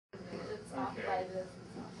it's off by this,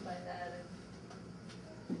 it's off by that.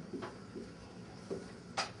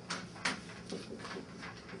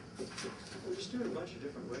 We're just doing a bunch of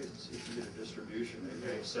different ways to see if you get a distribution,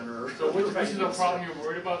 maybe a center. So which is the problem you're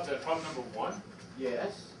worried about? That problem number 1?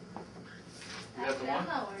 Yes. You got the one? I'm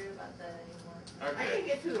not worried about that anymore. Okay. I can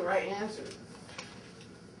get to the right answer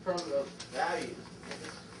from the values. I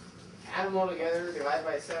just add them all together, divide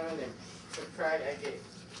by 7, and subtract. I get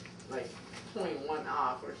like 0.1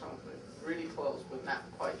 off or something. Really close, but not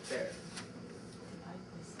quite there.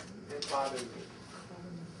 It bothers me.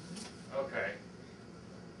 Okay.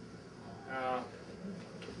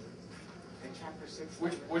 In chapter 6.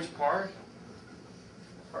 Which part?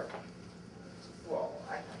 Part. Well,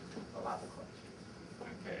 I have a lot of questions.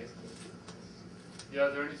 Okay. Yeah,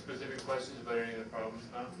 are there any specific questions about any of the problems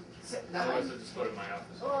now? Otherwise, I'll just go to my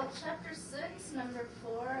office. Well, chapter 6, number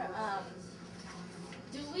 4,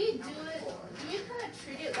 do we kind of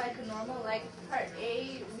treat it like a normal, like part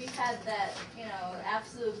A, we had that,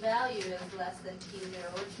 absolute value is less than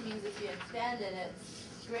t0, which means if you expand it, it's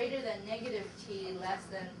greater than negative t, less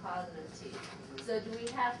than positive t. So do we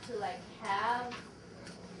have to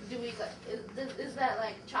is that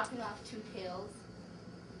like chopping off 2 tails?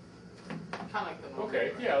 Kind of like the normal.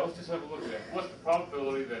 Okay, yeah, let's just have a look at that. What's the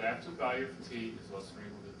probability that absolute value of t is less than or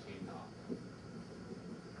equal to t naught?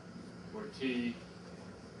 Where t,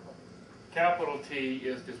 capital T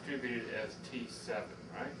is distributed as t7,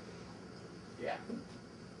 right? Yeah.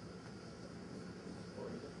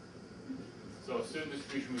 So student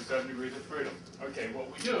distribution with 7 degrees of freedom. Okay, what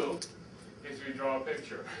we do is we draw a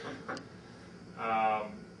picture.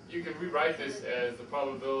 You can rewrite this as the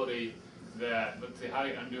probability that, let's say, how do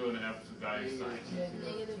you undo an absolute value sign?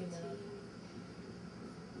 Negative t.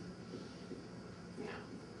 Yeah.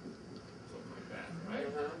 Something like that, right?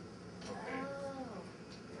 Okay. Oh.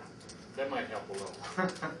 That might help a little.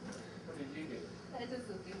 What did you do? I just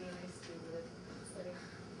would be really stupid.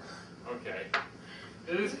 Okay.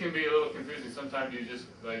 This can be a little confusing. Sometimes you just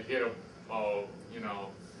like hit a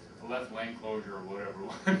left lane closure or whatever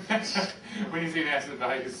when you see an absolute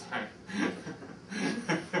value sign.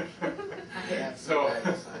 So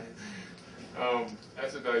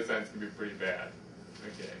absolute value signs can be pretty bad.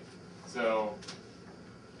 Okay. So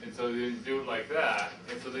you do it like that,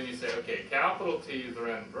 and so then you say, okay, capital T is the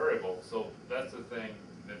random variable, so that's the thing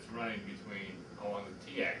that's running along the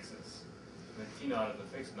t-axis, and then t naught is a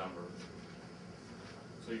fixed number.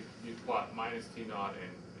 So you plot minus t naught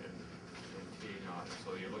and t naught,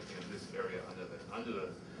 so you're looking at this area under the.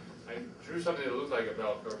 I drew something that looks like a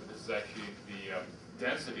bell curve, but this is actually the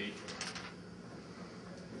density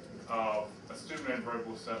of a student random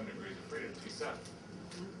variable with 7 degrees of freedom, t7.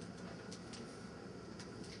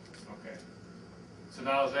 Okay. So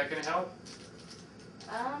now is that going to help?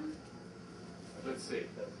 Let's see.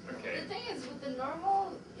 Okay. The thing is, with the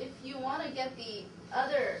normal, if you want to get the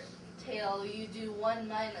other tail, you do 1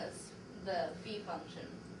 minus the phi function.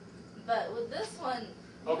 But with this one,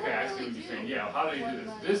 okay, I see what you're saying. Yeah, how do you do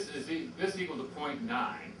this? This equal to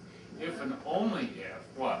 0.9 if and only if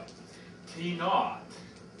what? T naught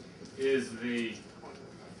is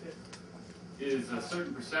a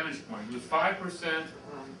certain percentage point. It was 5%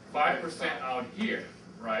 out here,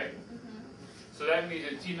 right? So that means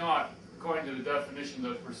that T naught, according to the definition,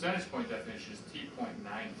 the percentage point definition, is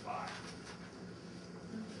T.95.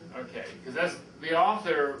 Okay, because that's the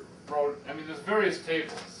author wrote. I mean, there's various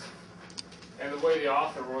tables, and the way the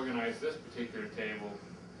author organized this particular table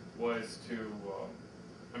was to,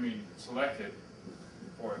 selected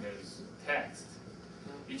for his text.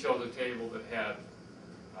 He chose a table that had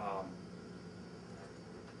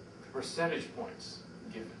percentage points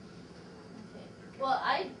given. Okay. Well,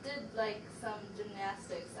 I did like some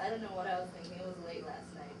gymnastics. I don't know what I was thinking. It was late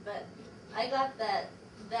last night, but I got that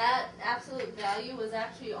absolute value was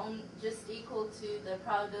actually just equal to the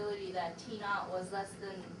probability that T naught was less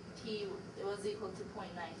than T. It was equal to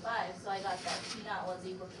 0.95. So I got that T naught was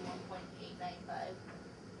equal to 1.895.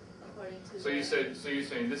 According to. So you're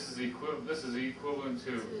saying this is equivalent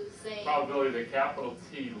to saying probability that capital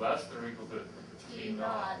T less than or equal to T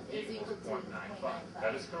naught is equal to 0.95.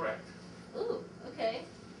 That is correct. Ooh, okay.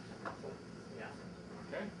 Yeah.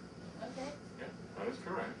 Okay. Okay. Yeah, that is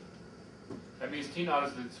correct. That means T naught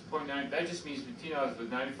is the 0.9. That just means that T naught is the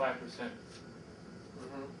 95%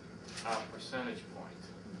 percentage point.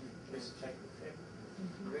 Just check the table.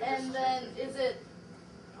 And then is it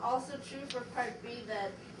also true for part B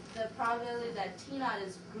that the probability that T naught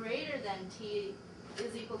is greater than T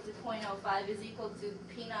is equal to 0.05 is equal to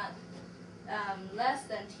P naught less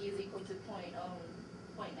than T is equal to 0.95?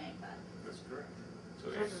 That's correct. So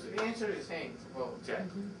The answer is the same. Well, check.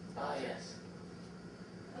 yes.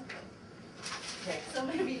 Okay. so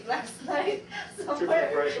maybe last night Took somewhere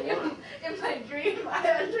the price of one. in my dream I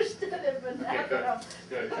understood it, but now Okay,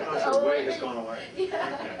 good. Good. Now the weight has gone away.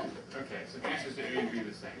 Yeah. Okay, so answers to A and B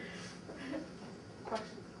the same. Question.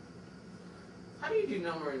 How do you do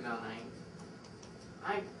number 9?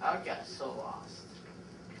 I got so lost.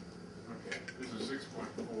 Okay, this is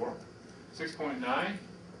 6.4. 6.9?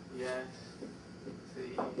 Yes. See,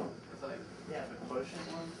 it's like, Yeah, the quotient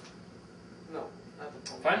one. no, not the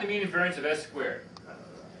point. Find the mean and variance of s squared.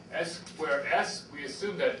 S where S, we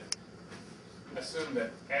assume that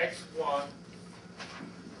x1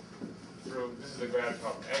 through, this is a graph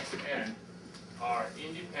problem, xn are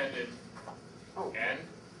independent Oh. n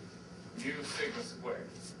mu sigma squared.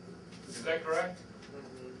 Is that correct?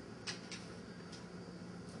 Mhm.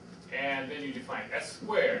 And then you define s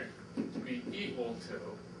squared to be equal to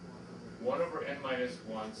 1 over n minus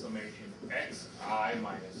 1 summation xi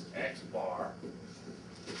minus x bar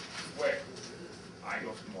squared. I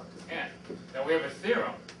goes from 1 to n. Now we have a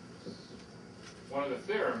theorem. One of the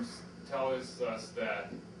theorems tells us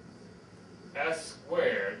that s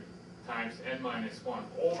squared times n minus 1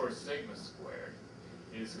 over sigma squared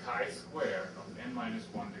is chi squared of n minus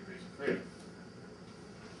 1 degrees of freedom.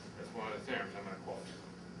 That's one of the theorems I'm going to quote.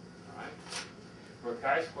 Alright? Where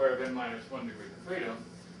chi squared of n minus 1 degrees of freedom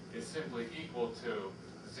is simply equal to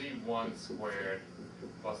z1 squared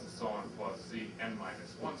plus and so on plus zn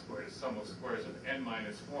minus 1 squared. The sum of squares of n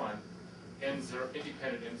minus 1, n0,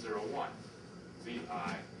 independent n01, zi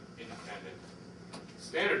independent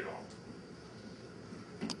standard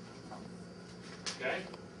norm. Okay?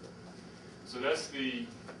 So that's the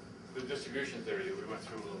distribution theory that we went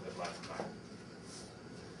through a little bit last time.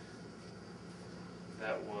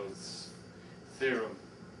 That was theorem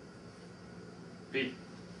B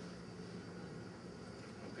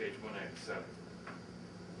on page 197.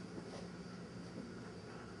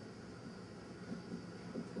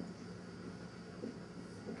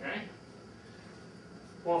 Okay?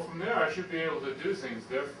 Well, from there I should be able to do things,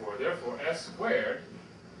 therefore. Therefore, s squared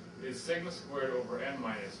is sigma squared over n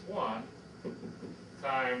minus 1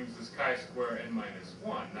 times this chi squared n minus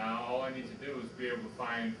 1. Now, all I need to do is be able to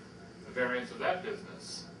find the variance of that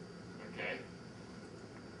business. Okay?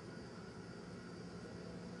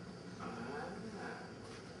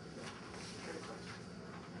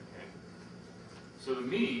 Okay. So the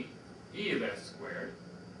mean, e of s squared,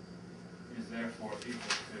 is therefore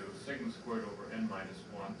equal to sigma squared over n minus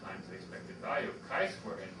 1 times the expected value of chi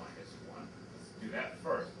squared n minus 1. Let's do that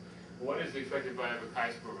first. What is the expected value of a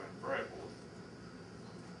chi squared variable?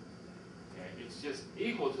 Okay, it's just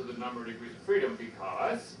equal to the number of degrees of freedom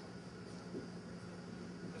because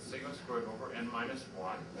the sigma squared over n minus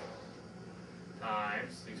 1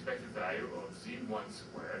 times the expected value of z1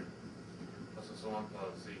 squared plus and so on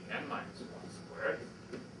plus zn minus 1 squared.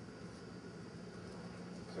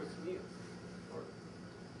 So it's mu. Or,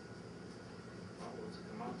 what does it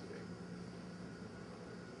come out to be?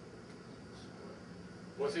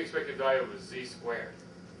 What's the expected value of a z squared?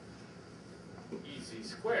 Ez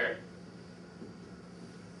squared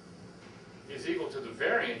is equal to the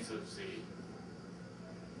variance of z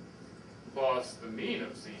plus the mean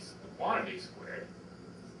of z, the quantity squared.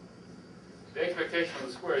 The expectation of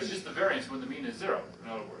the square is just the variance when the mean is 0, in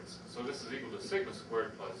other words. So this is equal to sigma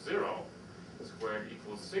squared plus 0 squared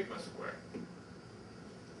equals sigma squared.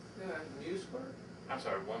 Yeah, mu squared? I'm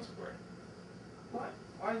sorry, 1 squared. What?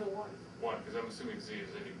 Why the 1? 1, because I'm assuming z is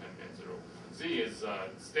independent 0. Z is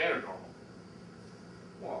standard normal.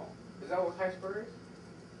 Well, is that what chi squared is?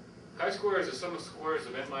 Chi-square is the sum of squares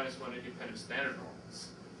of n minus 1 independent standard normals.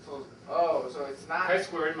 So, so it's not.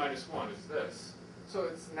 Chi-square n minus 1 is this. So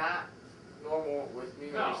it's not normal with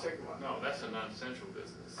mu No, or sigma. no, that's a non-central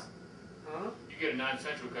business. Huh? You get a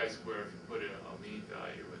non-central chi-square if you put a mean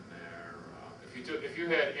value in there. If you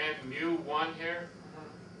had n mu 1 here,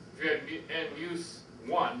 if you had n mu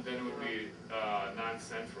 1, then it would be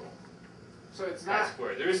non-central So it's not.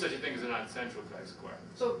 chi-square. There is such a thing as a non-central chi-square.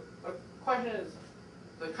 So the question is,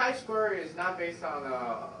 the chi square is not based on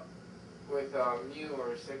with mu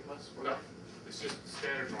or sigma square. No, it's just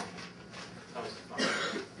standard normal. That was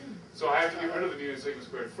fine. So I have to get rid of the mu and sigma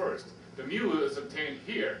squared first. The mu is obtained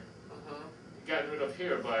here. Got rid of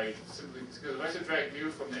here by simply, because if I subtract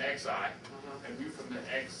mu from the xi and mu from the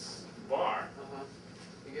x bar,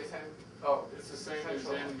 You get 10? Oh, it's the same as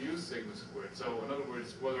central. n mu sigma squared. So in other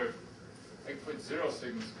words, whether I put 0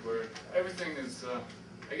 sigma squared, everything is,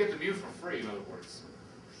 I get the mu for free, in other words,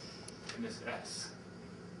 in this s.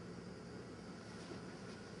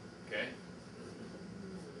 Okay?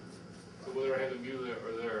 So whether I have the mu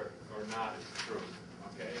there or not is true.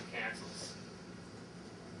 Okay? It cancels.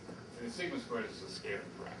 And the sigma squared is a scalar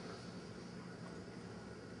parameter.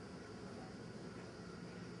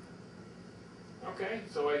 Okay,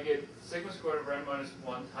 so I get sigma squared over n minus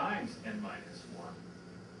 1 times n minus 1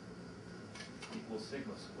 equals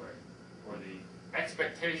sigma squared, or the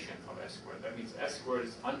expectation of s squared. That means s squared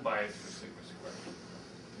is unbiased for sigma squared.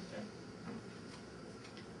 Okay?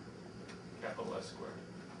 Capital S squared.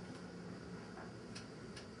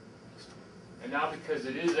 And now because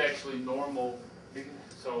it is actually normal,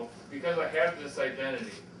 so because I have this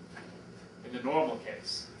identity in the normal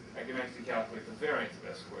case, I can actually calculate the variance of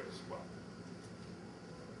s squared as well.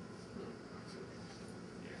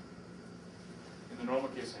 Yeah. In the normal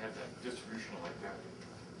case, I have that distributional identity.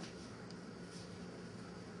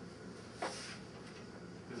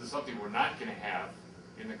 This is something we're not going to have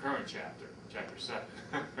in the current chapter, chapter 7.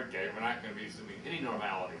 Okay, we're not going to be assuming any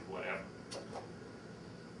normality, whatever.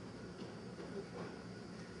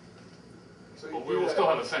 So But we will still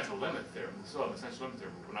have a central limit there. We'll still have a central limit there,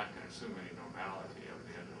 but we're not going to assume any normality of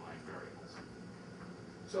the underlying variables.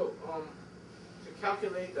 So, to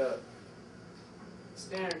calculate the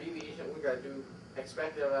standard deviation, we got to do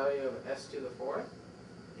expected value of s to the 4th?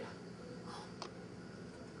 Yeah.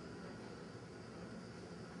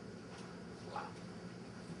 Wow.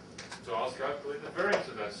 So I'll calculate the variance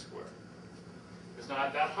of s squared. It's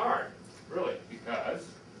not that hard, really, because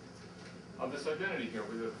of this identity here,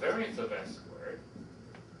 where the variance of s squared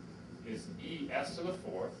is es to the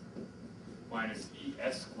 4th minus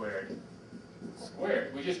es squared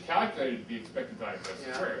squared. We just calculated the expected value of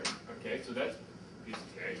s squared. Okay, so that's a piece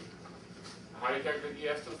of cake. How do you calculate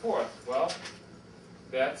es to the 4th? Well,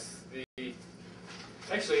 that's the...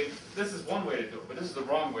 Actually, this is one way to do it, but this is the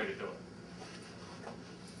wrong way to do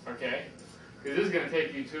it. Okay? Because this is going to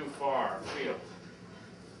take you too far afield.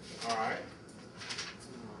 All right?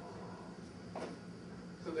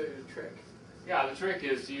 So there's a trick. Yeah, the trick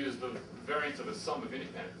is to use the variance of a sum of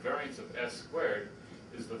independent. Variance of s squared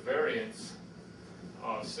is the variance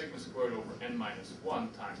of sigma squared over n minus 1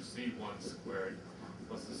 times z1 squared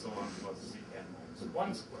plus the so on plus zn minus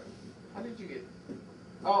 1 squared. How did you get...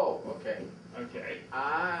 Oh, okay. Okay.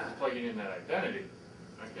 Ah. Plugging in that identity.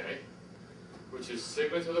 Okay. Which is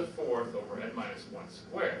sigma to the 4th over n minus 1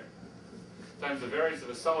 squared times the variance of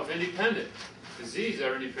a sum of independent. The z's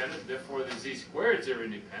are independent, therefore the z squareds are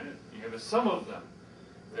independent. You have a sum of them.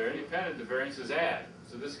 They're independent, the variances add.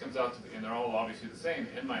 So this comes out to be, and they're all obviously the same,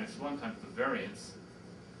 n minus 1 times the variance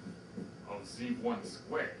of z1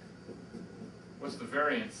 squared. What's the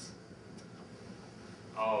variance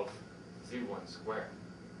of z1 squared?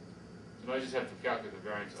 So now I just have to calculate the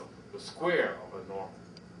variance of the square of a normal.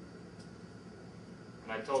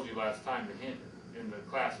 And I told you last time the hint in the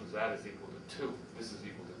class was that is equal to 2. This is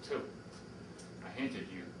equal to 2. I hinted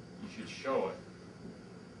you should show it.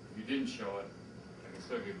 If you didn't show it, I can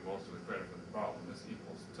still give you most of the credit for the problem. This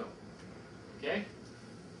equals 2. Okay?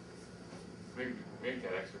 Make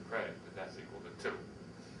that extra credit that that's equal to 2.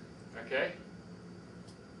 Okay?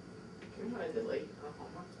 Can I delay on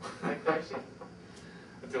homework? Like that.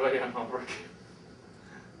 A delay on homework.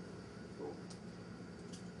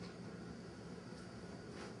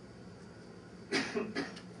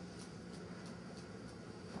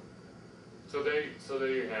 So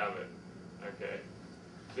there you have it. Okay.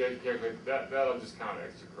 So you have to calculate that'll just count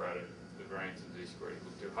extra credit, the variance of z squared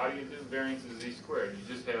equals 2. How do you do variance of z squared?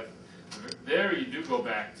 You just have there you do go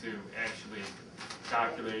back to actually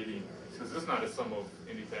calculating, because this is not a sum of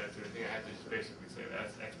independents or anything. I have to just basically say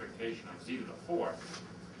that's expectation of z to the 4th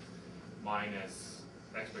minus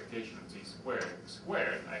expectation of z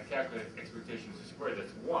squared. I calculate expectation of z squared,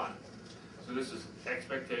 that's 1. So this is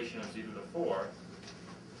expectation of z to the 4th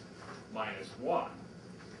minus 1,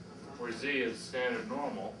 where z is standard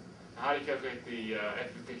normal. Now, how do you calculate the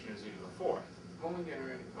expectation of z to the 4th? Moment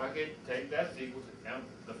generating. Okay, take that is equal to m,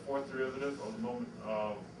 the 4th derivative of the moment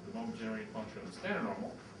generating function of the standard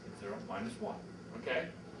normal, is 0 minus 1. Okay?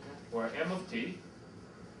 Where m of t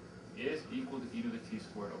is equal to e to the t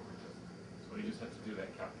squared over 2. So you just have to do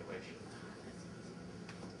that calculation.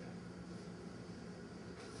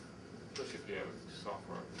 Especially if you have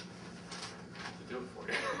software to do it for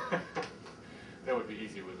you. That would be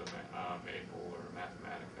easy with a Maple or a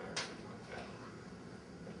Mathematica or something like that.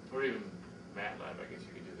 Or even MATLAB, I guess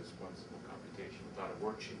you could do this one simple computation without a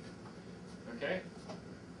worksheet. Okay?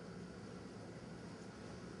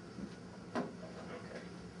 Okay.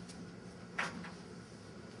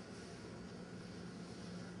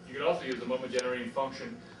 You could also use the moment generating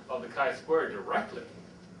function of the chi-squared directly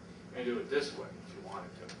and do it this way if you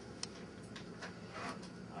wanted to.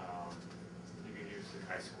 You can use the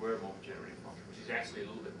chi-squared moment generating function, which is actually a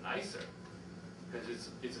little bit nicer because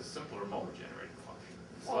it's a simpler moment generating function.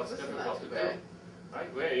 It's less difficult to do.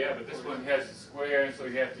 Right? Well, yeah, but this one has a square, and so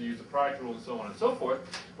you have to use the product rule and so on and so forth.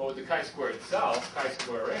 But with the chi-square itself,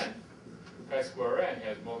 chi-square n has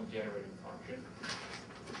moment generating function.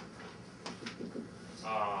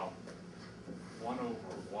 1 over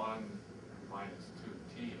 1 minus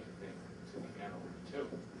 2t, I think, to the n over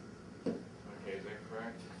 2. Okay, is that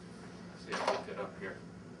correct? Let's see, I'll look it up here.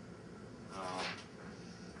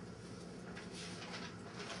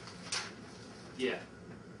 Yeah.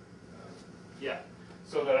 Yeah.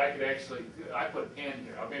 So that I could actually, I put n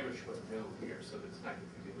here. Maybe I should put new here so that it's not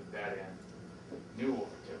confusing with that n. New over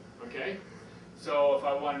 2. Okay? So if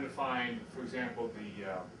I wanted to find, for example, the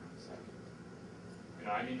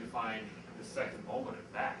I need to find the second moment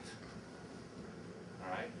of that. All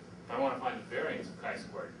right? If I want to find the variance of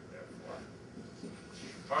chi-squared, therefore,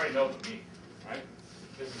 I already know the mean, right?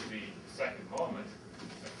 This is the second moment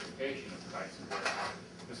expectation of chi-squared.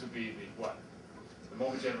 This would be the what? The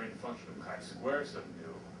moment generating function of chi-squared sub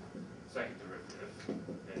nu, second derivative,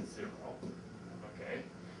 is 0, okay,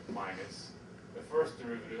 minus the first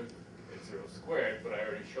derivative is 0 squared, but I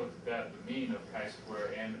already showed that the mean of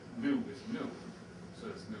chi-squared and nu is nu. So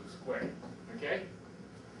it's nu squared. Okay?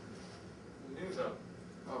 Nu. So,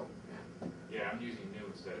 Oh, yeah. yeah, I'm using nu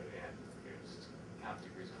instead of n. Here, just count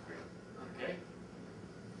degrees of freedom. Okay?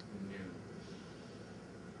 Nu.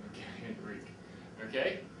 Okay, in Greek.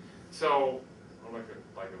 Okay? So, or like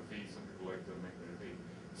a v, some people like to make it a v.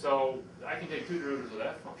 So, I can take two derivatives of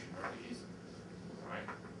that function very easily. Alright?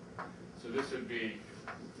 So this would be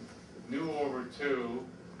nu over 2.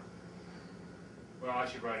 Well, I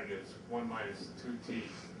should write it as 1 minus 2t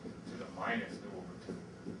to the minus nu over 2.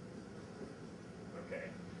 Okay,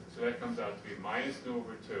 so that comes out to be minus nu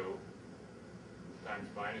over 2 times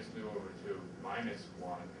minus nu over 2 minus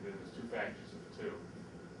 1, and then there's two factors of 2.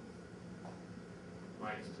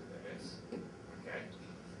 Minus 2, that is. Okay?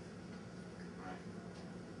 Alright.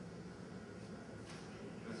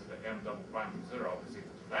 This is the m double prime of 0 is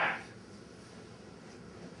equal to that,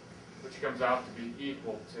 which comes out to be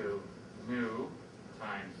equal to nu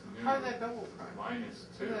times nu How is that double prime? minus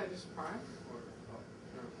 2. Isn't that just prime? Or,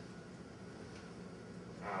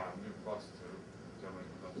 Nu plus 2. So I'm going to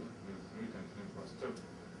plus nu times nu plus 2.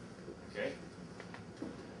 Okay?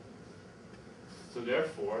 So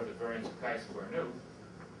therefore, the variance of chi-square nu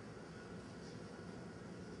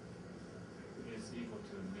is equal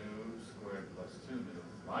to nu squared plus 2 nu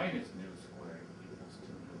minus nu squared equals 2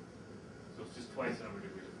 nu. So it's just twice the number of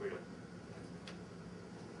degrees of freedom.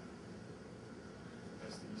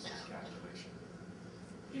 That's the easiest calculation.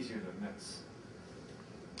 Easier than this.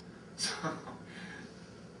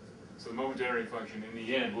 So the moment generating function in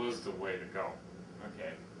the end was the way to go.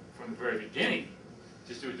 Okay. From the very beginning,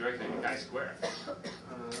 just do it directly with chi-square. gee,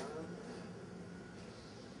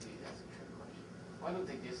 that's a trick question. Why don't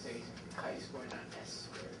they just say chi-square, not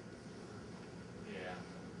s-squared? Yeah.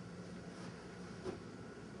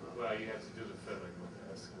 Well, you have to do the fiddling with the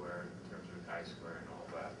s-square in terms of chi-square and all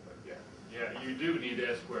that, but yeah. Yeah, you do need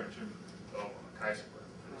s-square in terms of chi-square.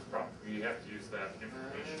 It's probably, you have to use that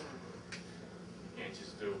information. You can't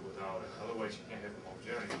just do it without it. Otherwise, you can't have the moment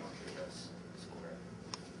generating function of s-square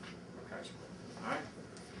or chi-square. All right?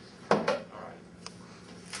 All right.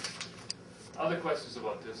 Other questions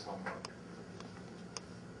about this homework?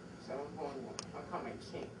 7.1. How come I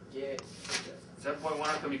can't get 7.1,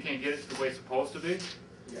 how come you can't get it the way it's supposed to be?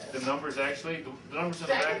 Yes. The numbers actually, the numbers in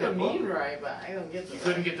the I back got of the the mean book. right, but I don't get the You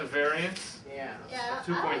couldn't right. get the variance? Yeah. Yeah,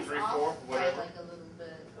 2.34, I was off by whatever. like a little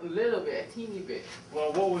bit. A little bit, a teeny bit.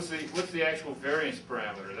 Well, what's the actual variance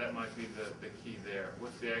parameter? That might be the key there.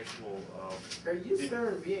 What's the actual, Are you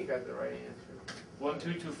certain V got the right answer?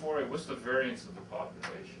 12248, what's the variance of the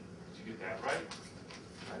population? Did you get that right?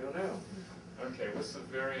 I don't know. Okay, what's the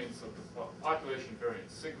variance of the population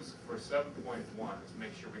variance? Sigma for 7.1, let's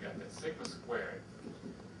make sure we got that. Sigma squared.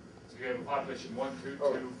 So you have a population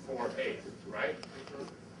 12248, right?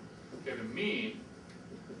 Okay, the mean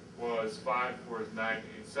was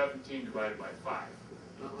 17 divided by 5.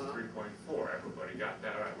 3.4. Everybody got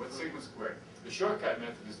that all right. What's sigma squared? The shortcut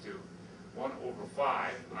method is to 1 over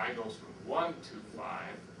 5. I goes from 1 to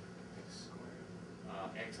 5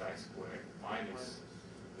 xi squared minus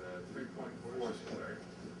the 3.4 squared.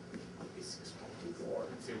 It's 6.24.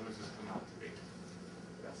 Let's see, what does this come out to be?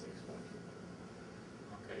 That's 6.24.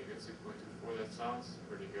 Okay, you got 6.24. That sounds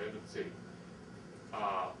pretty good. Let's see.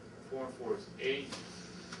 4 and 4 is 8,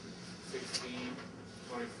 16,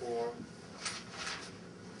 24,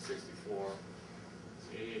 64.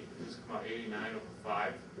 88. This come out 89 over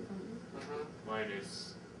 5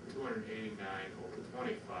 minus 289 over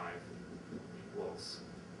 25 equals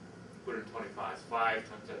 225. 5 times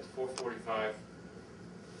that's 445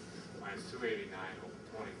 minus 289 over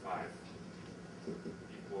 25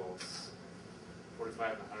 equals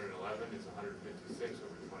 45 and 111 is 156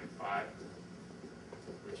 over 25,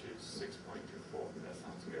 which is 6.24. That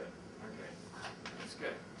sounds good. Okay, that's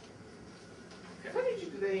good. Okay. How did you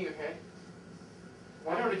do that in your head?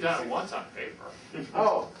 I've already done it once on paper.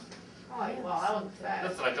 Oh. Oh, well, I was fast.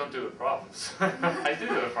 That's why I don't do the problems. I do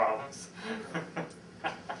the problems.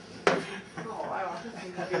 Oh, I don't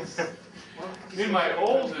think it's... In my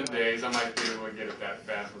olden days, I might be able to get it that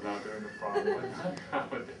fast without doing the problem. But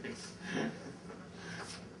not nowadays.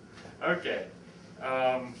 Okay.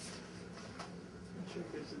 I'm sure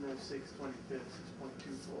it gives enough 625,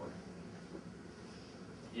 6.24.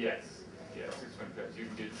 Yes. Yeah,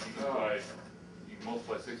 6.25. You can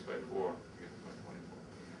multiply 6 by 4, you get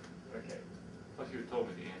 24. Okay. Plus you told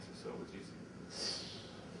me the answer, so it was easy.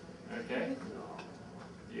 Okay?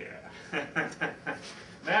 Yeah.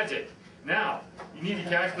 Magic. Now, you need to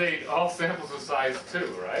calculate all samples of size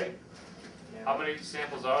 2, right? How many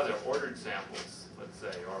samples are there? Ordered samples, let's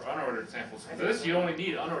say, or unordered samples. For this, you only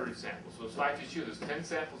need unordered samples. So it's 5 choose 2. There's 10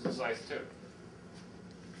 samples of size 2.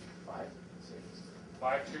 5, 6,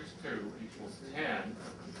 5 choose 2 equals 10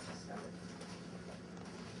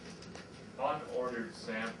 unordered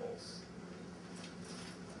samples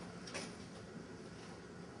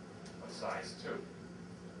of size 2.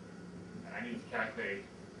 And I need to calculate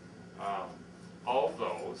all of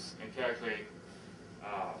those and calculate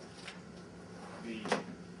the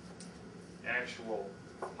actual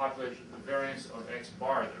population, the variance of x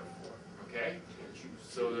bar therefore, okay?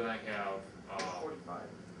 So then I have 45.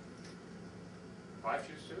 5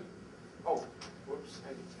 choose 2? Oh, whoops. I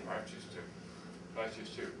didn't think. 5 choose 2. 5 choose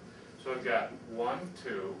 2. So I've got 1,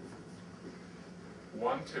 2,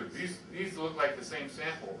 1, 2. These look like the same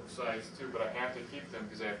sample of size 2, but I have to keep them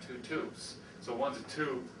because I have 2 2s. So one's a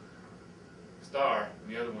 2 star,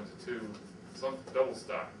 and the other one's a 2 some double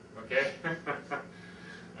star. Okay?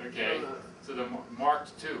 Okay. So the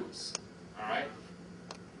marked 2s. All right.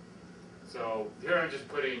 So here I'm just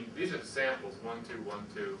putting, these are the samples, 1, 2, 1,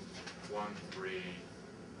 2, 1, 3,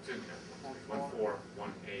 2, 1, 4,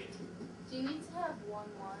 1, 8. Do you need to have 1, 1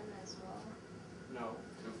 as well? No.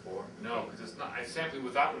 2, 4. No, because it's not, I'm sampling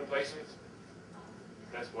without replacements.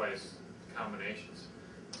 That's why it's combinations.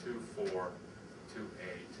 2, 4, 2, 8.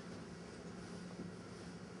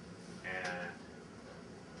 And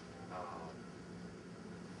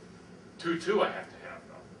 2, 2 I have to have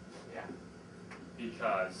though. Yeah.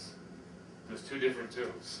 Because there's 2 different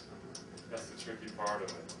 2s. That's the tricky part of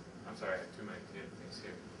it. I'm sorry, I have too many things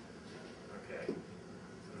here. Okay.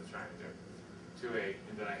 That's what I'm trying to do. 2, 8,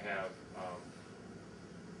 and then I have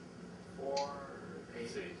 4, 8.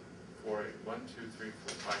 let's see, 4, 8, 1, 2, 3, 4,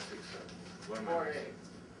 5, 6, 7. What am 4, I 8.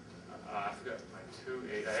 I forgot my 2,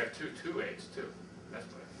 8. I have two 8s too. That's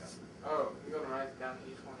what I have. Oh, you're going to write down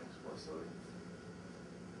each one explicitly?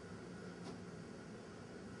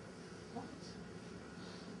 What?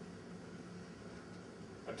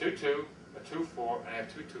 A 2, 2, a 2, 4, and I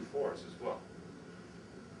have 2, 2, 4s as well.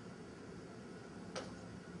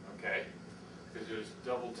 Okay? Because there's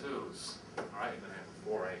double 2s. Alright, and then I have a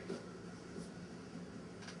 4, 8.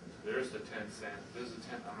 There's the 10 samples. There's the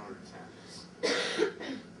 10 unordered samples.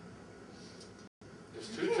 There's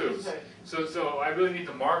 2 2s. So I really need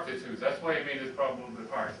to mark the 2s. That's why I made this problem a little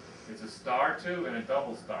bit hard. It's a star 2 and a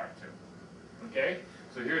double star 2. Okay?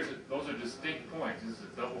 So those are distinct points. This is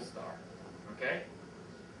a double star. Okay?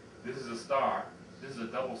 This is a star. This is a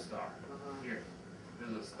double star. Here.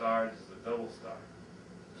 This is a star. This is a double star.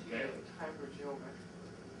 Okay? Hypergeometry.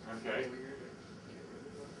 Okay? Weird.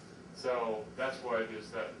 So that's why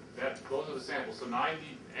there's that. Those are the samples. So now I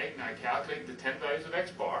calculate the 10 values of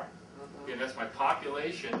x bar. Okay, and that's my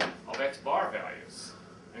population of x bar values.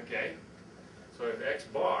 Okay? So if x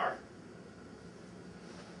bar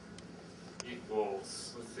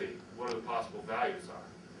equals, let's see, what are the possible values are?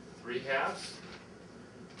 3 halves,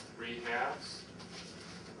 3 halves.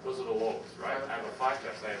 Those are the lowest, right? I have a 5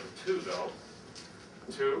 halves. I have a 2 though.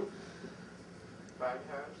 2. 5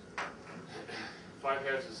 halves. 5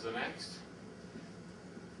 halves is the next.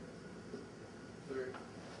 3. And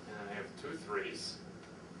I have 2 3s.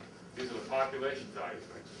 These are the population values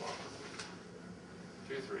of x bar.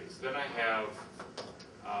 2 3s. Then I have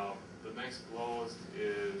the next lowest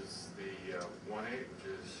is the 1 8, which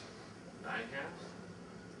is 9 halves.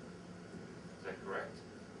 Is that correct?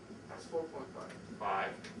 That's 4.5. 5,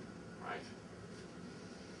 right?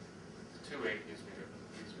 2 8 gives me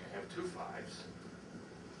I have 2 5s,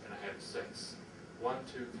 and I have 6. 1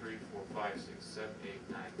 2 3 4 5 6 7 8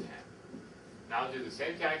 9 10. Now I'll do the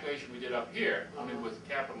same calculation we did up here, only with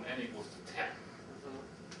capital N equals to 10.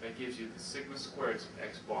 That gives you the sigma squared of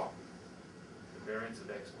x bar. variance of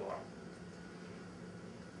x bar.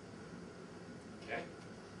 Okay?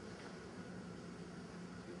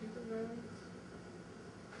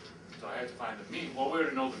 So I have to find the mean. Well, we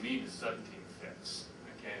already know the mean is 17/5.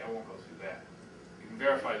 Okay, I won't go through that. You can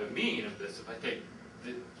verify the mean of this. If I take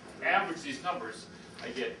the average these numbers, I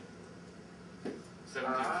get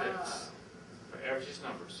 17/5. If I average these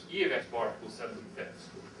numbers, E of x bar equals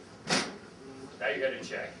 17/5. Now you got to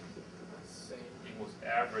check. Equals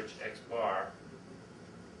average x bar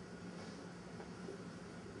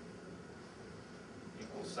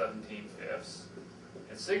equals 17/5.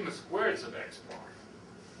 And sigma squareds of x bar.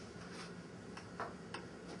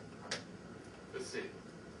 Let's see.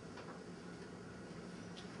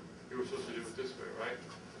 You were supposed to do it this way, right?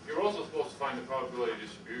 You were also supposed to find the probability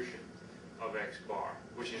distribution of x bar,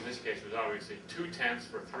 which in this case was obviously 2/10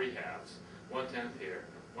 for 3/2, 1/10 here,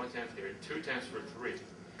 1/10 here, 2/10 for 3,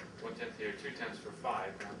 1/10 here, 2/10 for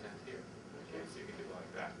 5, 1/10 here. Okay, so you can do it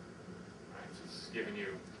like that. Right, so this is giving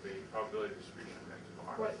you the probability distribution of x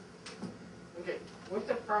bar. What? Okay, with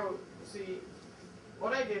the see,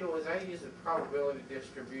 what I did was I used the probability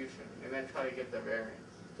distribution and then try to get the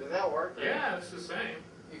variance. Does that work? Yeah, it's the same.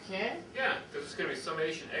 You can? Yeah, because it's going to be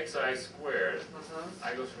summation xi squared.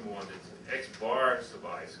 I goes from 1 to 10. X bar sub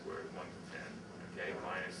I squared, 1 to 10. Okay,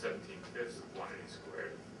 minus 17/5 of 180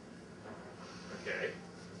 squared. Okay,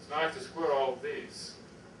 so now I have to square all of these.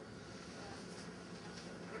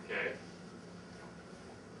 Okay,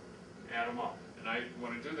 add them up. And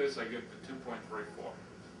when I do this, I get the 2.34.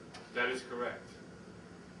 That is correct.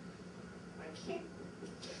 I can't.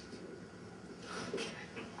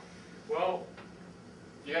 Well,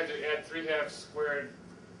 you have to add 3/2 squared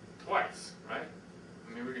twice, right? I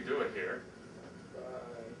mean, we could do it here.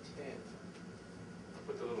 10. I'll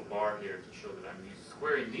put the little bar here to show that I'm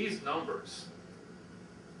squaring these numbers.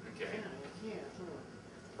 Okay. Yeah, I can't.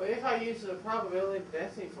 But if I use the probability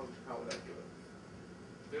density function, how would I do it?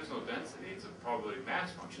 There's no density, it's a probability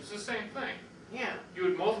mass function. It's the same thing. Yeah. You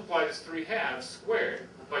would multiply this 3/2 squared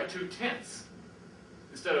by 2/10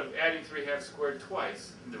 instead of adding 3/2 squared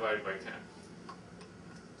twice and divided by 10.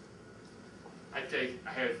 I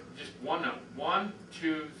have just 1,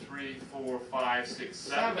 2, 3, 4, 5, 6,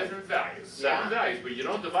 7 different values. 7 values, but you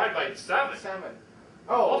don't divide by 7. 7.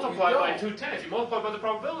 Multiply by 2/10. You multiply by the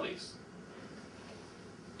probabilities.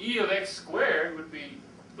 E of x squared would be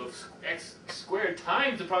the x squared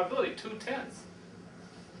times the probability, 2/10.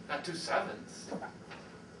 Not 2/7.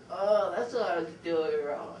 Oh, that's what I was doing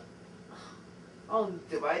wrong. Oh,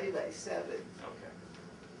 divided by 7. Okay.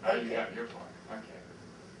 Now you got your part. Okay.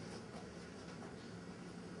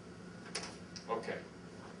 Okay.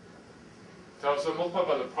 So multiply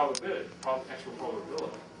by the probability, actual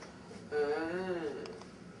probability.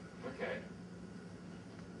 Okay.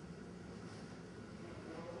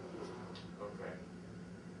 Okay.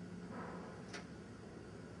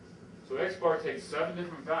 So x bar takes 7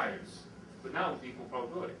 different values, but now with equal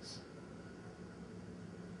probabilities.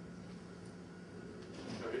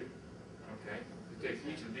 Okay. It takes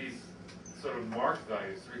each of these sort of marked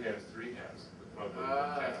values, 3/2, 3/2. In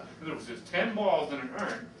other words, there's 10 balls in an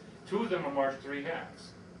urn. 2 of them are marked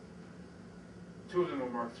 3/2. 2 of them are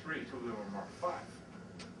marked 3. 2 of them are marked 5.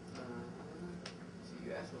 See,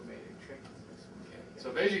 that's what made it tricky.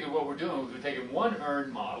 So basically what we're doing is we're taking one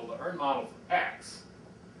urn model, the urn model for X.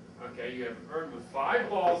 Okay, you have an urn with 5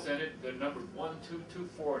 balls in it. They're numbered 1, 2, 2,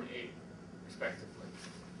 4, and 8, respectively.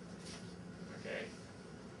 Okay?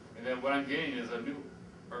 And then what I'm getting is a new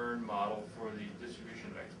urn model for the distribution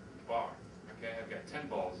of X bar. Okay, I've got 10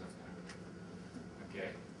 balls in there.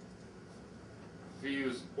 Okay. If you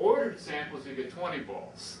use ordered samples, you get 20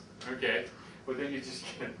 balls. Okay, but then you just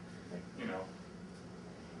get,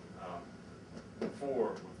 4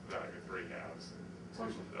 with value 3/2, 2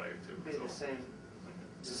 with value 2. Be the same.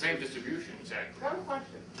 It's the same distribution, exactly. Got a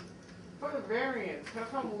question. For the variance, how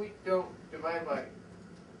come we don't divide by,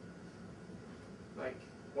 like,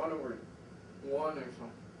 1/1 or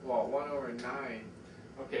something? Well, 1/9.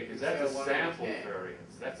 Okay, because that's a sample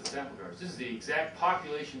variance. That's a sample variance. This is the exact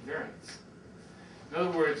population variance. In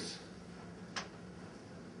other words,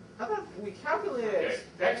 How about we calculate okay, it?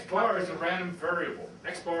 x bar is a random variable.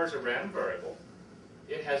 X bar is a random variable.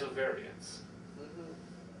 It has a variance.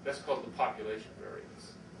 That's called the population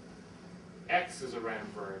variance. X is a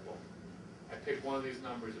random variable. I pick one of these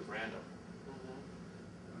numbers at random.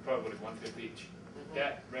 Probably 1/5 each.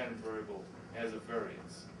 That random variable has a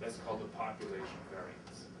variance. That's called the population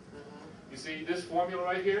variance. You see this formula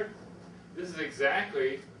right here? This is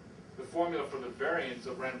exactly the formula for the variance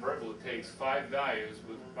of random variable. It takes 5 values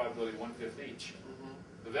with probability 1/5 each.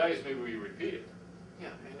 The values may be repeated. Yeah,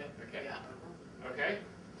 Okay. yeah. Okay?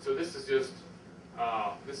 So this is just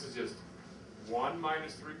this is just 1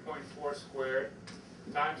 minus 3.4 squared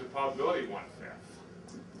times the probability 1/5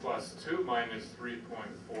 plus 2 minus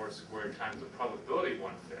 3.4 squared times the probability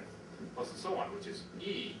 1/5 plus and so on, which is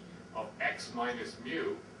e of x minus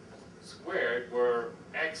mu squared, where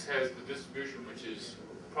x has the distribution which is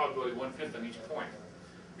probability 1/5 on each point,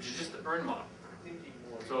 which is just the Earn model.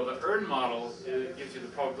 So the Earn model gives you the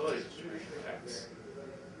probability distribution of x.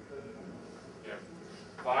 You have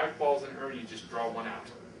 5 balls in Earn, you just draw one out.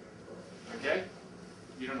 Okay?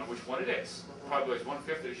 You don't know which one it is. Probability is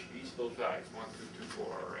 1/5 of each of those values, 1, 2, 2, 4,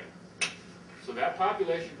 or 8. So that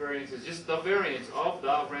population variance is just the variance of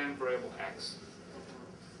the random variable x,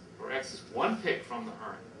 where x is one pick from the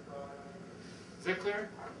Earn. Is that clear?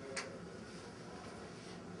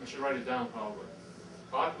 I should write it down probably.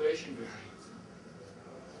 Population variance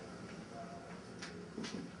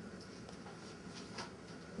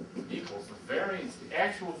equals the variance, the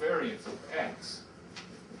actual variance of x,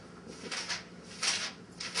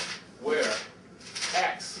 where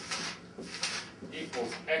x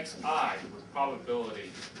equals xi with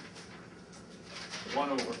probability 1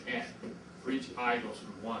 over n, for each I goes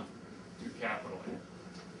from 1 to capital N.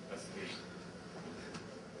 That's the reason.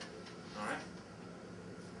 All right?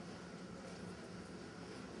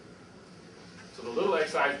 So the little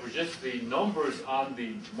xi's were just the numbers on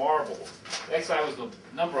the marble. The xi was the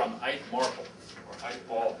number on the ith marble, or ith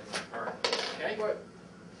ball in the Earn. Okay? But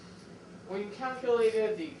when you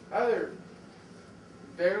calculated the other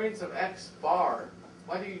variance of x bar,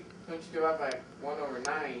 why don't you divide by 1 over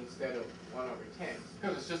 9 instead of 1 over 10?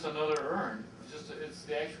 Because it's just another Earn. It's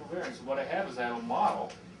the actual variance. So what I have is I have a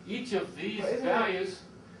model. Each of these values.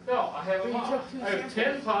 No, I have a model. I have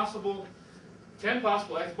 10 possible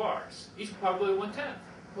x bars. Each probably 1/10.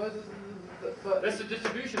 But That's the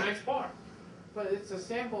distribution of x bar. But it's a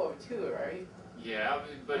sample of 2, right? Yeah,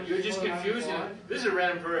 but you're just confusing. This is a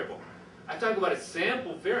random variable. I talk about a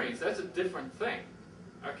sample variance. That's a different thing.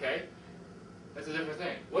 Okay? That's a different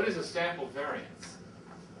thing. What is a sample variance?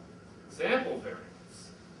 Sample variance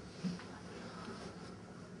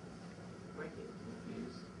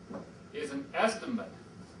is an estimate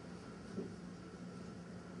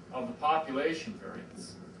of the population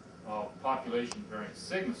variance,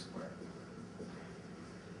 sigma squared.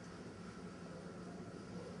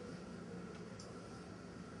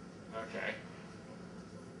 Okay.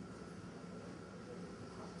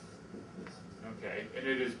 Okay, and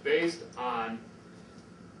it is based on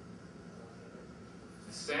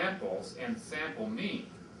the samples and sample mean.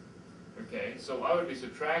 Okay, so I would be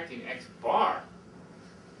subtracting x bar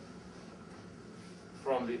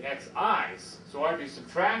from the xi's. So I'd be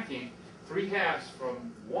subtracting 3/2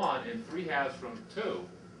 from 1 and 3/2 from 2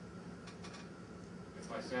 if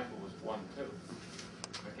my sample was 1, 2.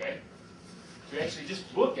 Okay? So you actually just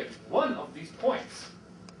look at one of these points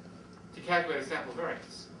to calculate a sample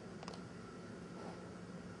variance.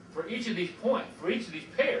 For each of these points, for each of these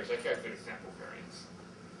pairs, I calculate a sample variance.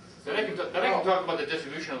 So then I can talk about the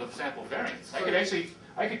distribution of the sample variance.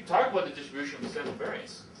 I could talk about the distribution of the sample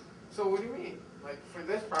variance. So what do you mean? Like for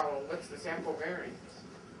this problem, what's the sample variance?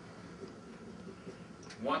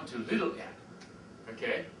 1 to little n.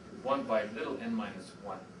 Okay? 1 by little n minus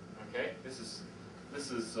 1. Okay? This is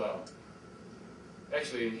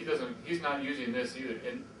actually he's not using this either.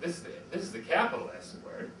 And this is the capital S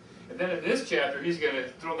squared. And then in this chapter he's going to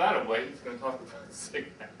throw that away. He's going to talk about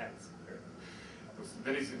sigma S squared.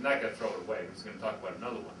 Then he's not going to throw it away. He's going to talk about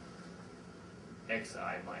another one. Xi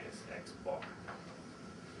minus x bar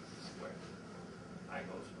squared. I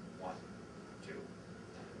goes from 1, 2.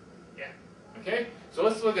 Yeah. Okay? So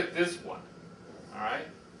let's look at this one. Alright?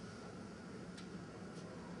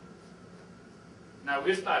 Now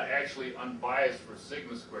it's not actually unbiased for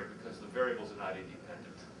sigma squared because the variables are not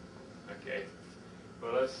independent. Okay?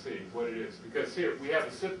 But let's see what it is. Because here we have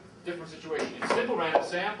a different situation. In simple random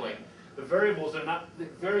sampling, the variables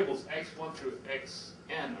x1 through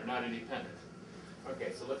xn are not independent.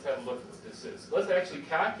 Okay, so let's have a look at what this is. Let's actually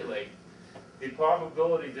calculate the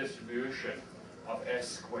probability distribution of S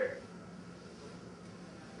squared.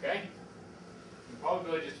 Okay? The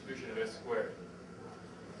probability distribution of S squared.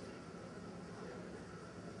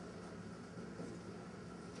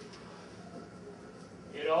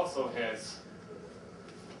 It also has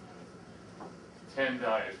 10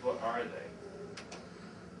 values. What are they?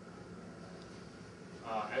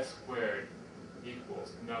 S squared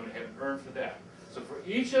equals, now I'm going to have Earn for that. So for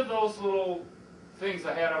each of those little things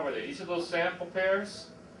I had over there, each of those sample pairs,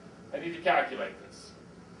 I need to calculate this.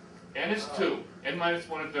 N is 2. N minus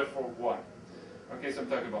 1 is therefore 1. Okay, so I'm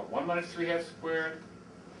talking about 1 minus 3/2 squared,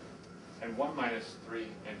 and 1 minus 3,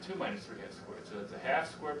 and 2 minus 3/2 squared. So that's a half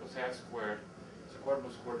squared plus half squared. quarter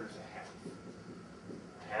most quarters a half.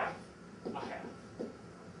 Half, a half.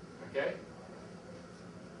 Okay?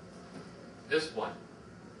 This one,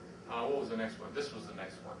 what was the next one? This was the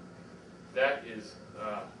next one. That is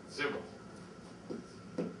 0.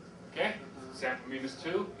 Okay? Sample mean is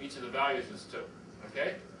 2. Each of the values is 2.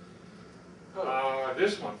 Okay?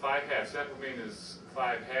 This one, 5 halves. Sample mean is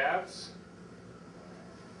 5 halves.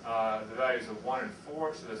 The values are 1 and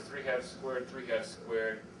 4, so that's 3 halves squared, 3 halves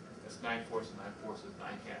squared. That's 9 fourths, and 9 fourths is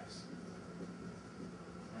 9 halves.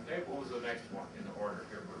 Okay, what was the next one in the order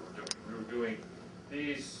here we were doing? We were doing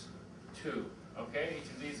these 2. Okay, each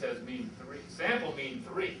of these has mean 3. Sample mean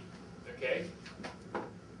 3. Okay?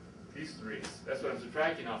 These 3s. That's what I'm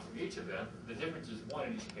subtracting off from each of them. The difference is 1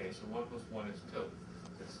 in each case, so 1 plus 1 is 2.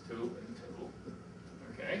 That's 2 and 2.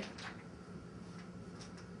 Okay?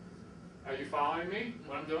 Are you following me?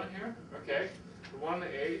 What I'm doing here? Okay. The 1 to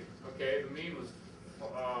 8, okay, the mean was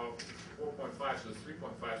 4.5, so it's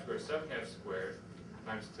 3.5 squared, 7 halves squared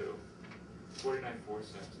times 2. 49 4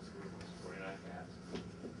 cents is 49 halves.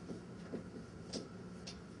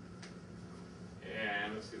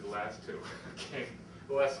 And let's see the last 2. Okay.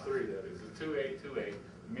 The last 3, that is. So 2, 8, 2, 8.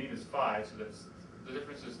 The mean is 5, so that's the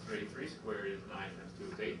difference is 3. 3 squared is 9 times 2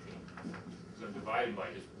 is 18. So I'm dividing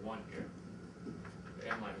by just 1 here. The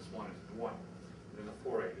n minus 1 is 1. And then the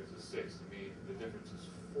 4, 8 is a 6. To me, the difference is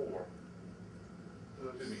 4.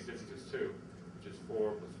 Excuse me, the difference is 2, which is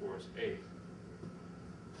 4 plus 4 is 8.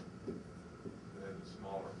 And then the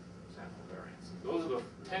smaller sample variances. Those are the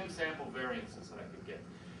 10 sample variances that I could get.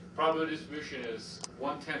 Probability distribution is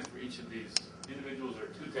 1/10 for each of these. Individuals are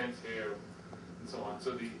 2/10 here, and so on.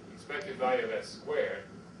 So the expected value of s squared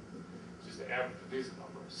is just the average of these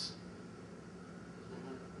numbers.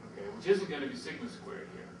 Okay, which isn't going to be sigma squared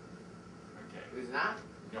here. Okay. It's not?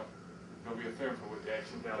 No. There'll be a theorem for what the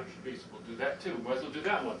actual value should be, so we'll do that too. Might as well do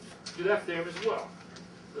that one. Do that theorem as well.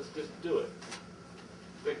 Let's just do it.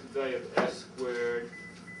 Expected value of s squared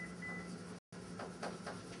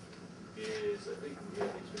is, I think we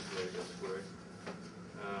have the expected value of s squared.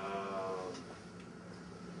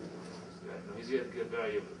 No, he's got the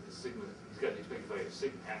value of sigma. He's got the expected value of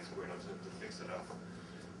sigma hat squared. I'll just have to fix it up.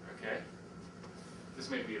 Okay. This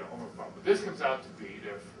may be a homework problem, but this comes out to be,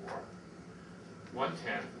 therefore,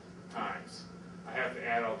 1/10 times. I have to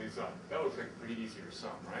add all these up. That looks like a pretty easier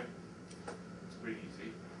sum, right? It's pretty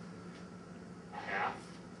easy. A half,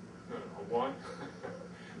 no, a 1.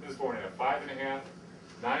 This is 4.5, 5.5,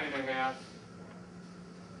 9.5,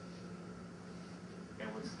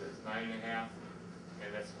 and what's this? 9.5,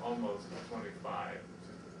 and that's almost 25,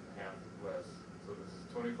 just half less. So this is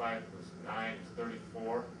 25 plus 9 is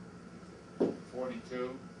 34.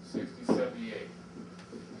 42, 60, 78.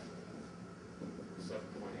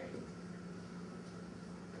 7.8.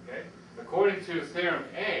 Okay? According to theorem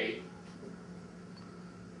A,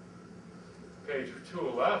 page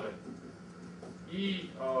 211, E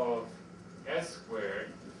of s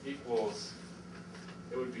squared equals,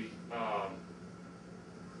 it would be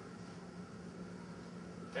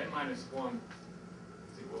n minus 1,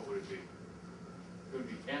 let's see, what would it be? It would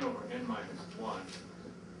be n over n minus 1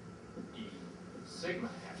 e sigma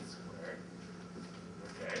hat squared,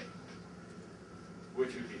 okay,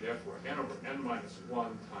 which would be therefore n over n minus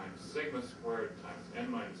 1 times sigma squared times n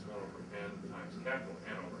minus 1 over n times capital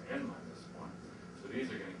N over n minus 1. So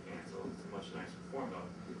these are going to cancel. It's a much nicer formula.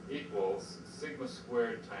 Equals sigma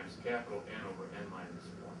squared times capital N over n minus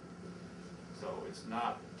 1. So it's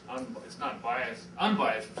not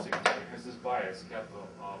unbiased for sigma squared. It has this bias, capital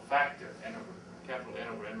factor n over capital N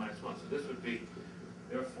over n minus 1. So this would be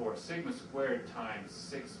therefore sigma squared times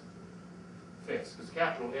 6/5, because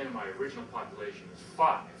capital N in my original population is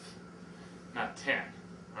 5, not 10.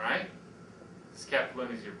 All right? This capital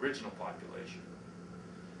N is the original population.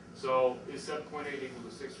 So is 7.8 equal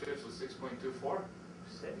to 6/5, so 6.24?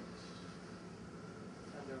 6.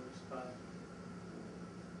 And there was 5.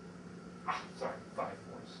 Ah, sorry, 5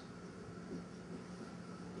 fourths.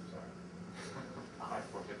 Sorry. 5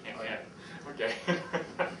 fourths, I can't add. Okay.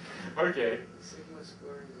 Okay. Sigma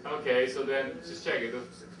squared. Okay, so then just check it.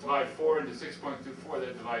 Divide 4 into 6.24,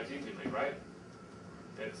 that divides evenly, right?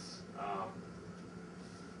 It's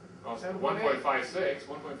 1.56.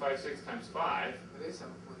 1.56 times 5. It is 7.8.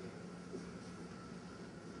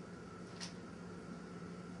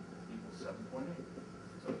 Equals 7.8.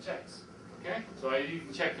 So it checks. Okay? So I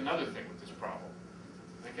even checked another thing with this problem.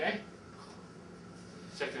 Okay?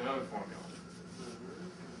 Checked another formula.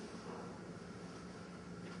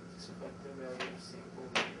 Expected value of sample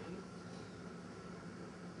mean.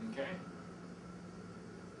 Okay?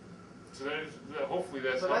 So that hopefully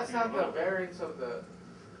that's So that's helping not you a the little bit. variance of the.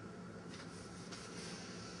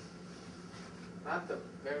 Not the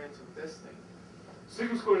variance of this thing.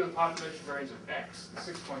 Sigma squared is the population variance of X,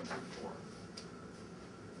 6.24.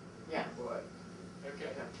 Yeah, but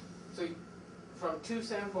Okay. so from two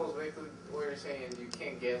samples, basically, what you're saying is you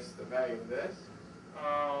can't guess the value of this.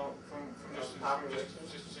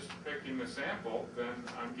 Just picking the sample, then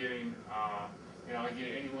I'm getting, I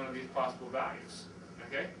get any one of these possible values.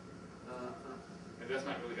 Okay? And that's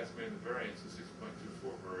not really estimating the variance of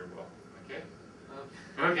 6.24 very well. Okay?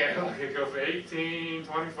 Okay, okay, go for 18,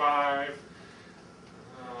 25,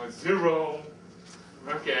 0.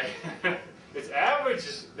 Okay. It's average,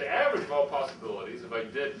 the average of all possibilities if I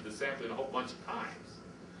did the sampling a whole bunch of times.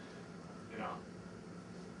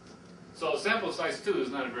 So sample size 2 is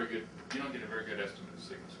not a very good, you don't get a very good estimate of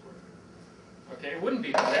sigma squared. Okay, it wouldn't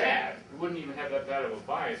be bad. It wouldn't even have that bad of a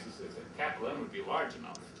bias if a capital N would be large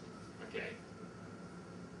enough. Okay.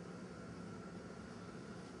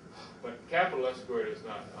 But capital S squared is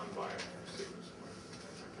not unbiased for sigma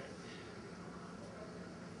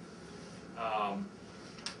squared. Okay.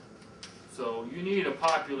 So you need a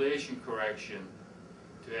population correction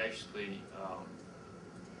to actually,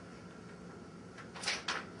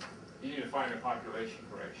 you need to find a population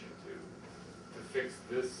correction to fix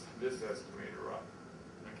this estimator up,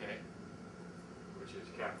 okay? Which is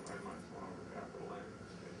capital N minus 1 over capital N in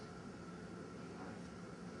this case.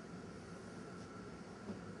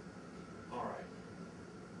 All right.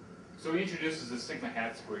 So he introduces the sigma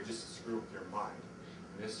hat squared just to screw with your mind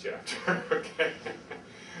in this chapter, okay?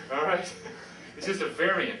 All right? It's just a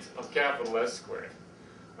variant of capital S squared,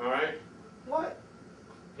 all right? What?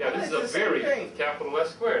 Yeah, Well, this is it's a the same variant thing. of capital S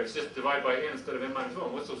squared. It's just divided by n instead of n minus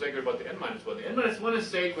 1. What's so sacred about the n minus 1? The n minus 1 is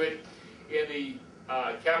sacred in the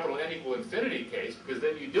capital N equal infinity case because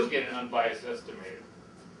then you do get an unbiased estimator,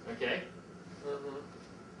 okay?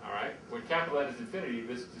 All right? When capital N is infinity,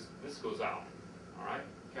 this goes out, all right?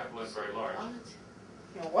 Capital N is very large.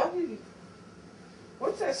 What?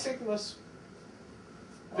 What's that sigma?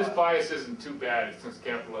 This bias isn't too bad since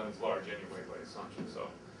capital N is large anyway by assumption, so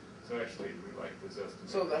actually we like this estimate.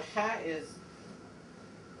 So the hat is.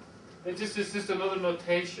 It's just another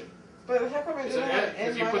notation. But how come it doesn't have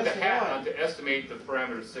n Because you put the hat 1? on to estimate the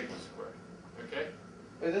parameter sigma squared. Okay?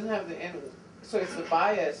 But it doesn't have the n. So it's the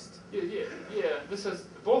biased. Yeah. This is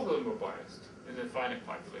both of them are biased in the finite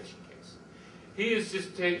population case. He is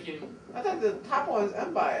just taking. I thought the top one is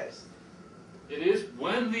unbiased. It is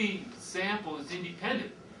when the sample is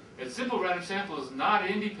independent. A simple random sample is not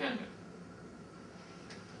independent.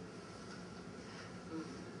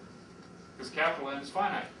 Because capital N is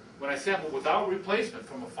finite. When I sample without replacement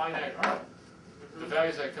from a finite array, the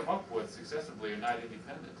values I come up with successively are not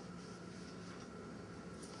independent.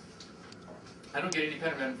 I don't get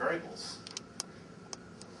independent random variables.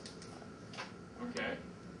 Okay?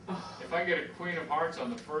 If I get a queen of hearts on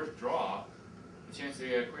the first draw, the chance to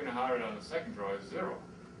get a queen of hearts on the second draw is 0.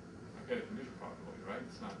 I get a condition probability, right?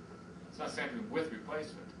 It's not sampling with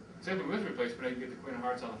replacement. Sampling with replacement, I can get the queen of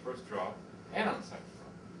hearts on the first draw and on the second draw.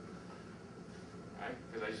 Right?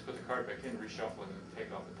 Because I just put the card back in, reshuffle, and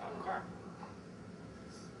take off the top card.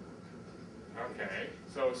 Okay,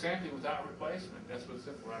 so sampling without replacement, that's what a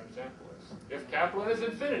simple random sample is. If capital N is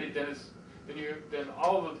infinity, then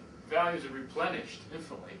all the values are replenished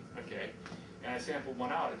infinitely, okay? And I sample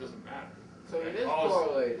one out, it doesn't matter. So it is All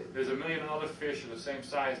correlated. There's a million other fish of the same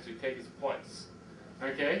size to take its place.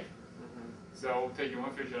 Okay? So taking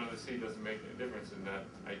one fish out of the sea doesn't make any difference in that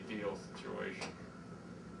ideal situation.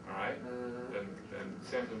 Alright? Then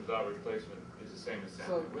sampling without replacement is the same as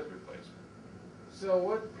sampling with replacement. So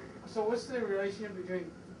what's the relationship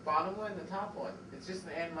between bottom one and the top one? It's just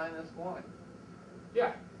the n minus 1.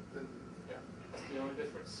 Yeah. That's the only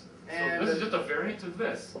difference. And so this is just a variant of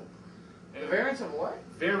this. The variance of what?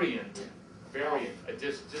 Variant.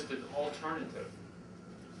 Just an alternative.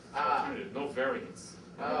 Alternative. No variance.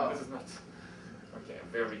 This is not. Okay, a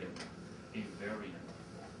variant. A variant.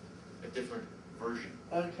 A different version.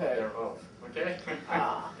 Okay. Thereof. Okay?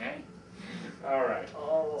 Okay? All right.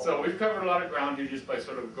 Oh. So we've covered a lot of ground here just by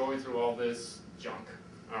sort of going through all this junk.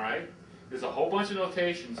 All right? There's a whole bunch of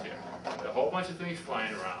notations here. A whole bunch of things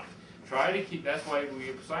flying around. Try to keep, that's why we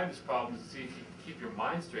assign this problem to see if you can keep your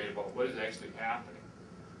mind straight about what is actually happening.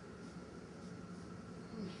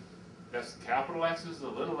 That's the capital X's, the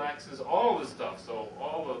little x's, all the stuff. So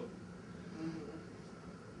all the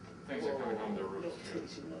things are coming home to roost here.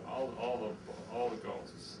 All the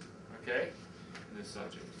ghosts. Okay? In this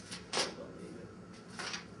subject.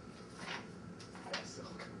 I'm so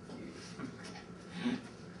confused.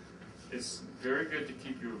 It's very good to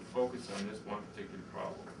keep your focus on this one particular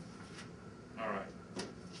problem. All right.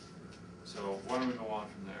 So why don't we go on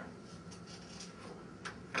from there?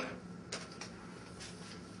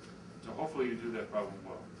 hopefully you do that problem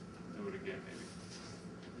well. Do it again, maybe.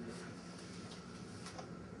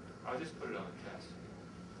 I'll just put it on the test.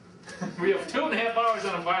 We have 2.5 hours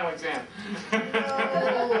on a final exam.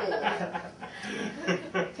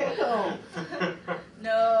 Take home.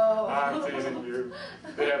 No. I'm teasing you.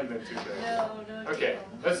 They haven't been too bad. No, Okay,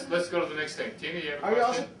 let's go to the next thing. Tina, you have a Are you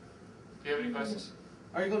question? also- Do you have any questions?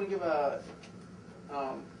 Are you going to give a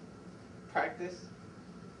practice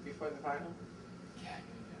before the final? Yeah.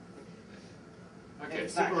 Okay,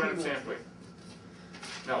 It's not super random cumulative. sampling.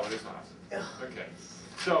 No, it is not. Okay.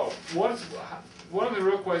 So, one of the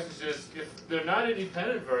real questions is, if they're not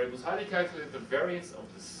independent variables, how do you calculate the variance of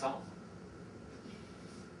the sum?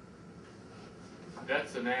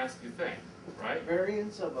 That's a nasty thing, right?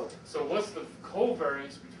 Variance of a... So what's the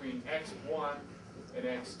covariance between x1 and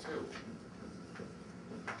x2?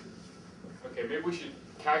 Okay, maybe we should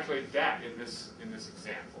calculate that in this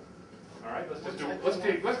example. All right,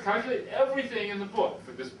 let's calculate everything in the book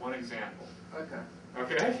for this one example. Okay.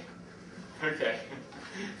 Okay? Okay.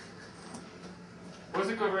 What's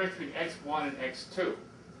the covariance between x1 and x2?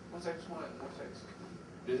 What's x1 and what's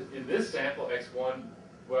x2? In this sample, x1,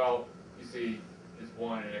 well, you see, is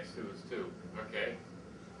 1 and x2 is 2. Okay?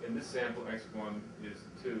 In this sample, x1 is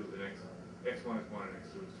 2 and x1 is 1 and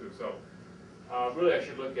x2 is 2. So, really, I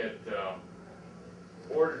should look at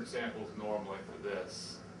ordered samples normally for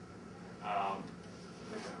this.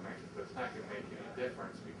 That's not going to make any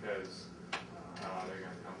difference because they're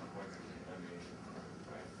going to come quicker than me.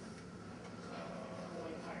 Right?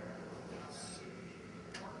 Let's see.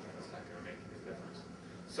 That's not going to make any difference.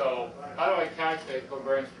 So, how do I calculate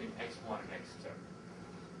covariance between x1 and x2?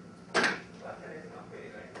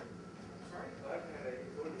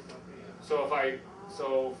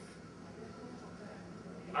 So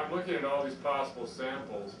I'm looking at all these possible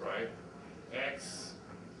samples, right? X,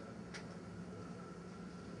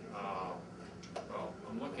 well,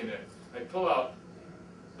 I'm looking at, I pull out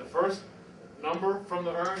the first number from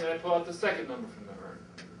the urn, and I pull out the second number from the urn.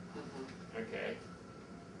 Okay?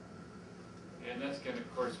 And that's going to,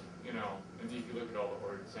 of course, you know, and you can look at all the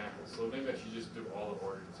ordered samples. So maybe I should just do all the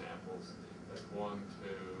ordered samples. That's 1,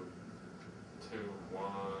 2, 2, 1.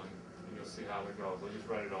 And you'll see how it goes. I'll just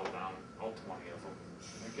write it all down, all 20 of them.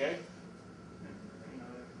 Okay?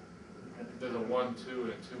 There's a 1, 2,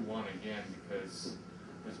 and a 2, 1 again because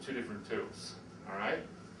there's 2 different 2's. All right?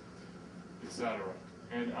 Etc.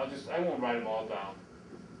 And I won't write them all down.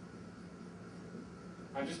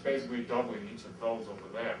 I'm just basically doubling each of those over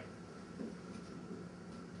there.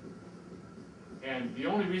 And the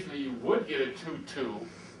only reason that you would get a 2, 2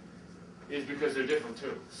 is because they're different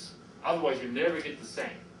 2's. Otherwise, you never get the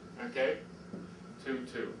same. Okay? 2,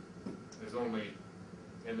 2. There's only,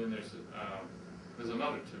 and then there's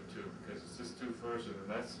another 2, 2, because it's this 2 first, and then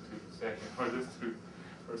that's 2 second, or this 2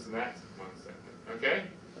 first, and that's 1 second. Okay?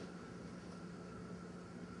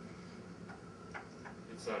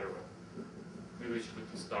 Etc. Maybe we should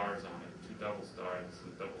put the stars on it. 2 double stars,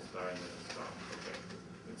 a double star, and then a star. Okay?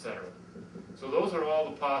 Etc. So those are all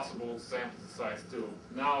the possible samples of size 2.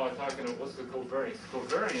 Now I'm talking about what's the covariance.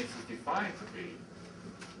 Covariance is defined to be,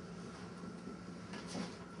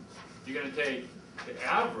 you're going to take the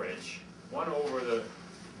average, 1 over,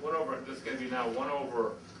 this is going to be now 1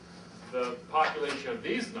 over the population of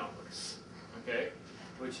these numbers, okay,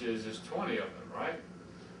 which is just 20 of them, right?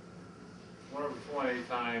 1 over 20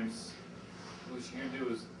 times, what you're going to do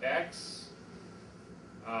is x,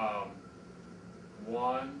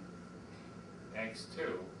 1, x2,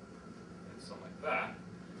 and something like that.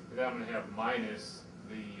 And then I'm going to have minus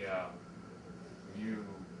the mu1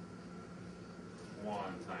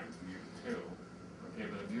 times mu2. Okay,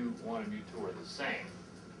 but the mu1 and mu2 are the same.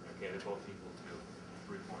 Okay, they're both equal to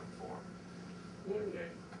 3.4. Okay.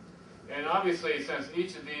 And obviously,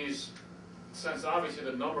 since obviously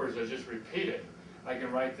the numbers are just repeated, I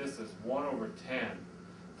can write this as 1 over 10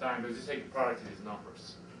 times, I'll just take the product of these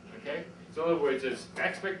numbers. Okay? So in other words, it's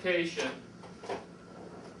expectation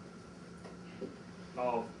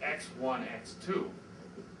of x1, x2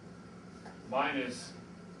 minus,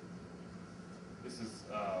 this is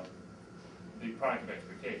the product of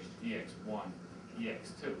expectation, ex1,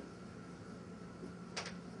 ex2.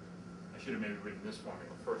 I should have maybe written this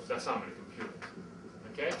formula first. That's how I'm going to compute it.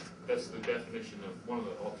 Okay? That's the definition of, one of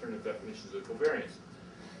the alternative definitions of covariance.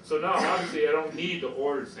 So now, obviously, I don't need the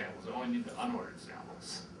ordered samples. I only need the unordered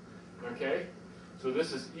samples. Okay? So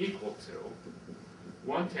this is equal to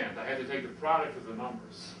 1/10. I had to take the product of the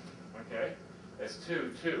numbers. Okay? That's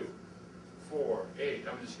 2, 2, 4, 8.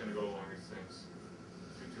 I'm just going to go along these things.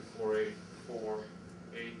 2, 2, 4, 8, 4,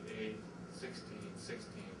 8, 8, 16,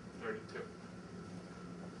 16, 32.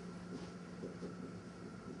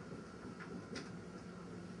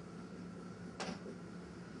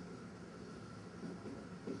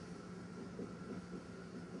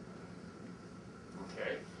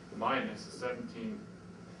 minus 17/5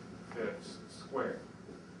 squared.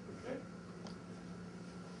 Okay?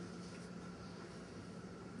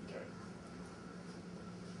 Okay.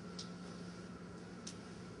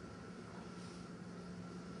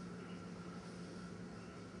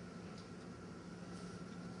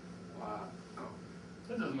 Wow.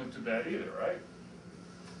 That doesn't look too bad either, right?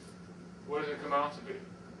 What does it come out to be?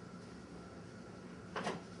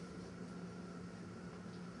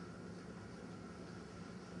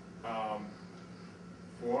 Um,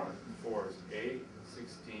 4 and 4 is 8,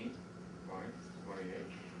 16, 28,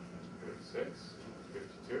 36,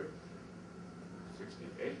 52,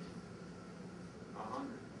 68, 100.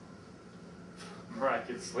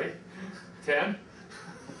 Miraculously. 10.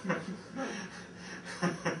 I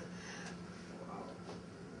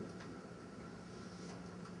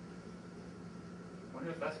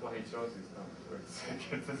wonder if that's why he chose these numbers.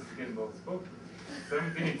 Because this is getting a little spooky.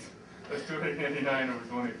 17, let's do it 89 over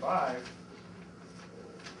 25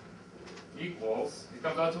 equals, it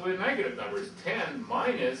comes out to a negative number. It's 10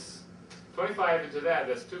 minus 25 into that,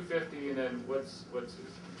 that's 250, and then what's it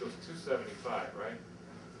goes 275, right?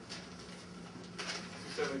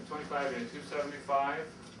 25 into 275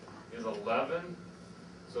 is 11.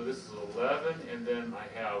 So this is 11, and then I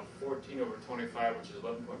have 14 over 25, which is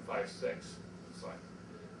 11.56. It's like,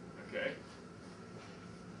 okay.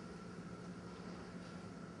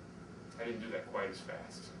 I didn't do that quite as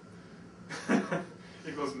fast.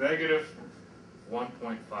 Equals negative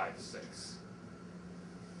 1.56.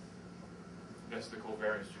 That's the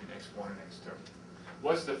covariance between x1 and x2.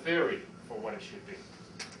 What's the theory for what it should be?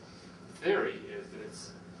 The theory is that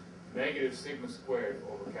it's negative sigma squared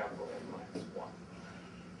over capital N minus 1.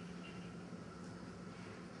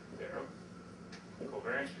 There.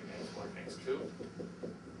 Covariance between x1 and x2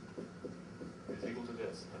 is equal to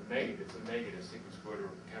this. A negative sigma squared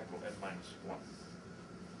over capital N minus 1.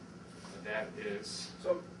 And that is... So,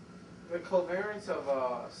 the covariance of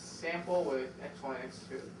a sample with x1 and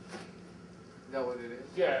x2, is that what it is?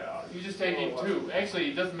 Yeah, you're just taking two. Actually,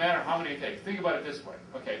 it doesn't matter how many you take. Think about it this way.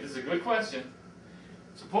 Okay, this is a good question.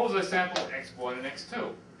 Suppose I sample x1 and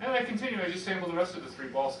x2. And I continue, I just sample the rest of the 3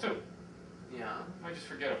 balls too. Yeah. I just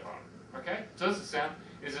forget about them. Okay? So this is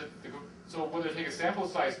so whether I take a sample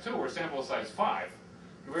size 2 or a sample size 5,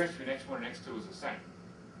 the variance between x1 and x2 is the same.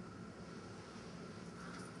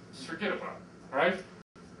 Just forget about it, right?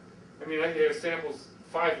 I mean, I can have samples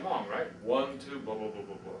 5 long, right? 1, 2, blah, blah, blah,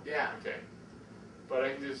 blah, blah. Yeah. Okay. But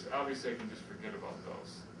I can just, obviously I can just forget about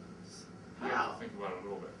those. You have to think about it a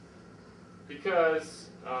little bit. Because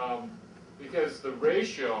the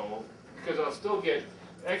ratio, because I'll still get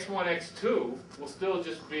x1, x2 will still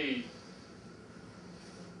just be,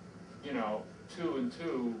 2 and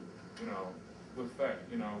 2, with that,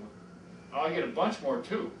 I'll get a bunch more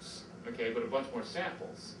 2s, okay, but a bunch more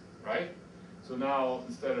samples, right? So now,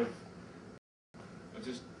 instead of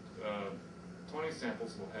just 20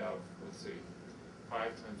 samples, we'll have, let's see, 5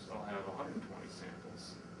 times, I'll have 120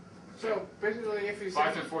 samples. So, basically, if you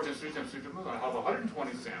 5 times 4 times 3 times 3 times 1, I'll have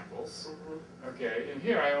 120 samples. Okay, and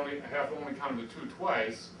here I have only counted the 2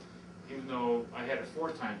 twice, even though I had it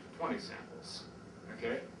 4 times 20 samples.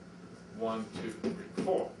 Okay? 1, 2, 3,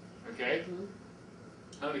 4. Okay?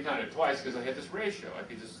 I only counted it twice because I had this ratio. I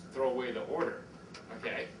could just throw away the order.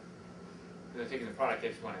 Okay? Because I'm taking the product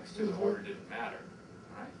x1, x2, the order didn't matter.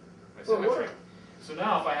 Alright? By symmetry. So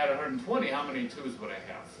now if I had 120, how many 2s would I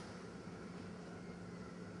have?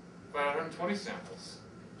 About 120 samples.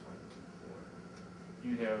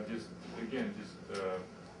 You'd have I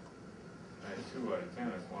had 2 out of 10,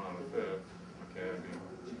 that's 1 out of 5. Okay, that'd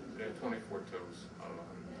be 24 2s out of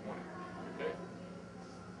 120. Okay?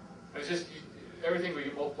 It's just, everything we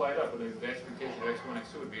multiplied up, and the expectation of x1,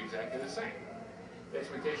 x2 would be exactly the same. The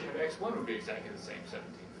expectation of x1 would be exactly the same, 17/5.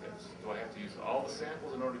 Do I have to use all the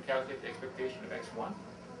samples in order to calculate the expectation of x1?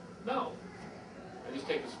 No. I just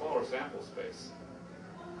take the smaller sample space.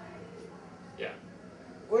 Yeah.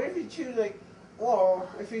 What if you choose,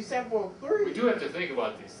 if you sample 3? We do have to think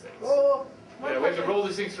about these things. Well, We have to roll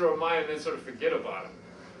these things through our mind and then sort of forget about them.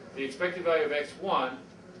 The expected value of x1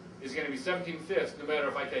 is going to be 17/5 no matter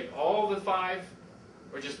if I take all the 5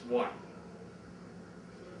 or just 1.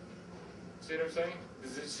 See what I'm saying?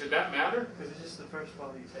 Should that matter? Because it's just the first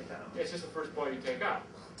ball you take out. Yeah, it's just the first ball you take out.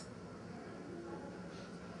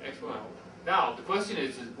 x1. Now, the question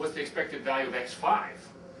is what's the expected value of x5?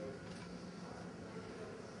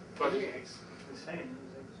 But, It's the same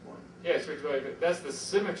as x1. yeah, expected value, that's the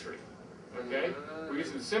symmetry. Okay? We're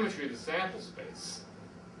using the symmetry of the sample space.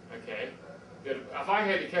 Okay? That if I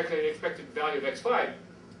had to calculate the expected value of x5,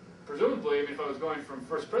 presumably, if I was going from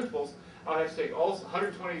first principles, I would have to take all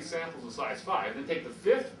 120 samples of size 5, then take the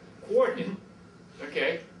 5th coordinate,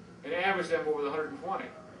 okay, and average them over the 120,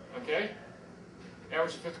 okay?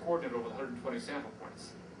 Average the fifth coordinate over the 120 sample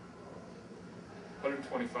points.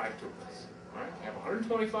 125 tuples, all right? I have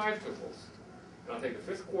 125 tuples, and I'll take the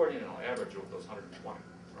fifth coordinate and I'll average over those 120,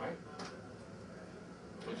 right?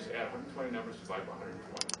 So just add 120 numbers divided by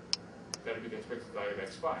 120. That'll be the expected value of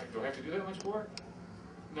x5. Do I have to do that much more?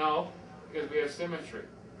 No, because we have symmetry,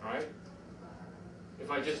 all right?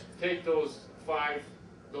 If I just take those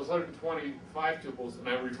 125 tuples and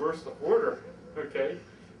I reverse the order, okay,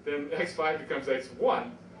 then x5 becomes x1,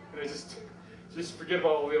 and I just forget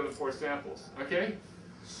about all the other four samples, okay?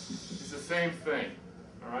 It's the same thing,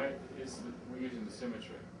 all right? We're using the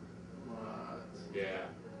symmetry. What? Yeah.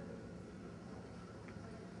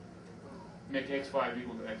 Make x5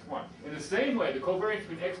 equal to x1. In the same way, the covariance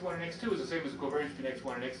between x1 and x2 is the same as the covariance between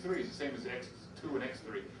x1 and x3, is the same as x2 and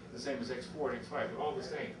x3, the same as x4 and x5. They're all the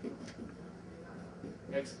same.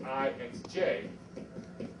 xi, xj.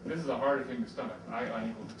 This is a harder thing to stomach. I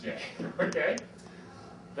equal to j. Okay?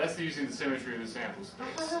 That's using the symmetry of the sample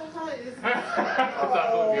space. That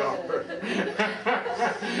would be awkward.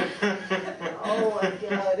 Oh my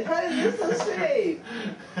God! How is this the same?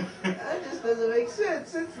 That just doesn't make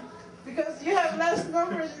sense. Because you have less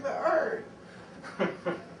numbers in the earth.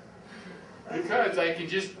 Because I can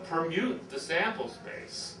just permute the sample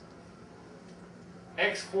space.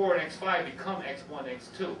 x4 and x5 become x1,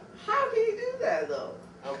 x2. How can you do that though?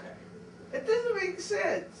 Okay. It doesn't make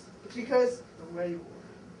sense. Because the way.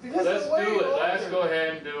 Let's the way do it. you Let's open- go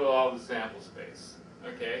ahead and do all the sample space.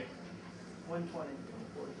 Okay. 120.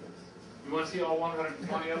 You want to see all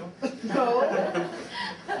 120 of them? No.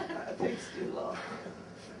 That takes too long.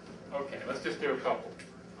 Okay, let's just do a couple.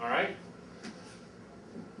 All right?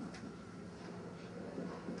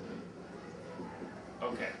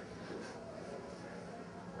 Okay.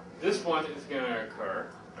 This one is going to occur,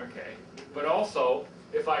 okay. But also,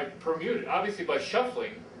 if I permute it, obviously by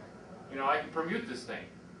shuffling, you know, I can permute this thing.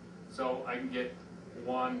 So I can get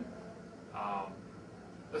one,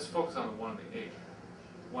 let's focus on the 1 and the 8.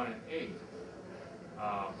 1 and 8.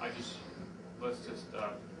 Let's just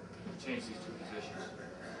change these two positions.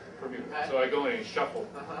 Permute. Okay. So I go in and shuffle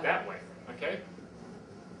that way, okay?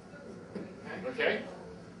 Okay?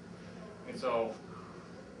 And so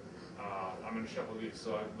I'm going to shuffle these.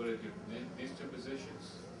 So I'm going to do these two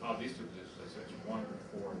positions. Oh, these two positions. I said 1,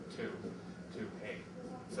 4, 2, 2, 8,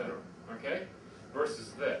 etc. Okay?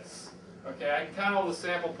 Versus this. Okay, I can count all the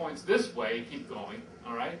sample points this way and keep going.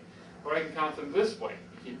 All right? Or I can count them this way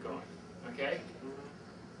and keep going. Okay?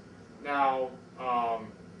 Now, I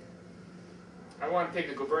want to take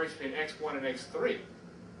the covariance between x1 and x3.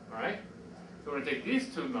 All right? So I'm going to take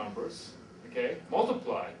these two numbers, okay,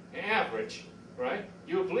 multiply, and average, right?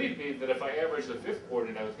 You would believe me that if I average the fifth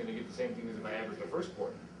coordinate, I was going to get the same thing as if I averaged the first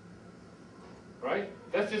coordinate. Right?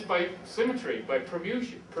 That's just by symmetry, by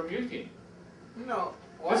permuting. No.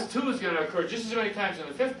 What? This 2 is going to occur just as many times in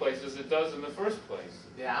the fifth place as it does in the first place.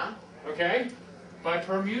 Yeah. Okay? By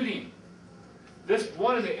permuting. This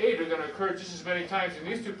 1 and the 8 are going to occur just as many times in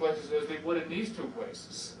these two places as they would in these two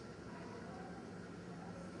places.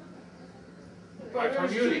 By But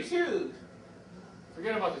there's permuting. 2 twos.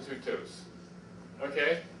 Forget about the 2 2s.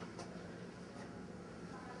 Okay?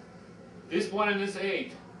 This 1 and this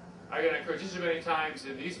 8 are going to occur just as many times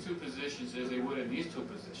in these two positions as they would in these two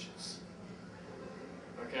positions.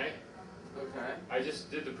 Okay? Okay. I just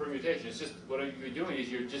did the permutation. It's just what you're doing is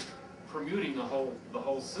you're just permuting the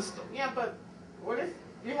whole system. Yeah, but what if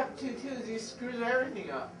you have 2 twos? You screws everything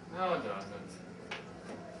up. No, it doesn't.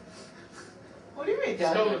 What do you mean,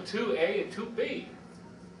 Just go doesn't? with 2A and 2B.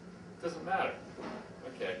 Doesn't matter.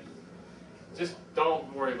 Okay. Just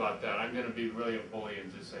don't worry about that. I'm going to be really a bully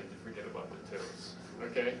and just say to forget about the 2's.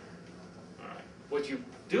 Okay? All right. What you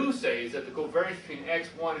do say is that the covariance between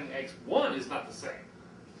x1 and x1 is not the same.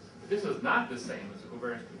 But this is not the same as the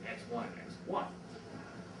covariance between x1 and x1.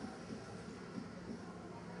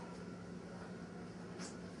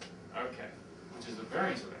 Okay. Which is the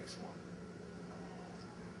variance of x1.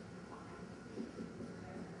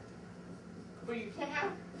 But you can't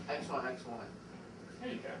have x1, x1. There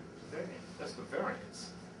you go. Variance. That's the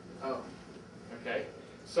variance. Oh. Okay,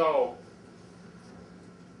 so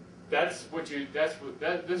this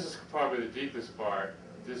is probably the deepest part.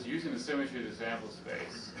 This using the symmetry of the sample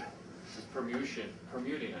space, this permuting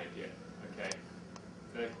idea. Okay,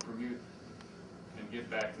 that I can permute and get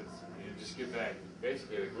back to just get back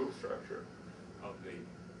basically the group structure of the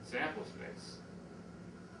sample space.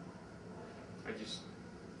 I just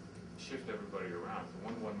shift everybody around. So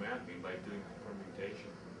one-to-one mapping by doing permutation.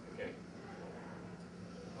 Okay.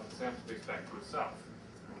 Of the sample space back to itself.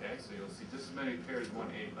 Okay, so you'll see just as many pairs 1,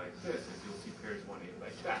 8 like this as you'll see pairs 1, 8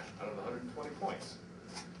 like that out of the 120 points.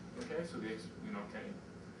 Okay, so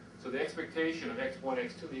so the expectation of x1,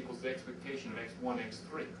 x2 equals the expectation of x1,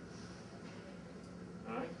 x3.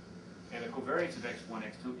 All right, and the covariance of x1,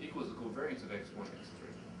 x2 equals the covariance of x1, x3.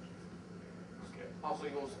 Okay. Also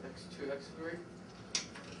equals x2, x3.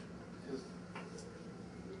 Because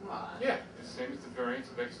come on. Yeah, it's the same as the variance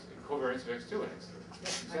of covariance of x2 and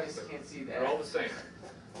x3. I just can't see that. They're all the same.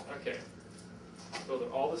 Okay. So they're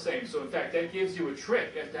all the same. So in fact, that gives you a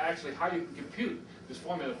trick as to actually how you can compute this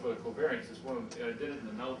formula for the covariance. It's one of, I did it in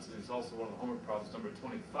the notes, and it's also one of the homework problems, number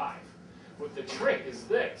 25. What the trick is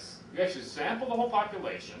this. You actually sample the whole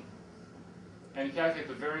population, and you calculate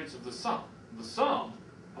the variance of the sum. The sum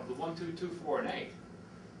of the 1, 2, 2, 4, and 8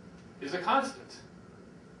 is a constant.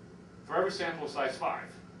 For every sample of size 5,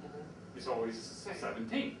 it's always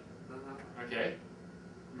 17. Okay?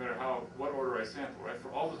 No matter what order I sample, right? For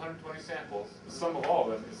all the 120 samples, the sum of all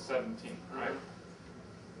of them is 17, right?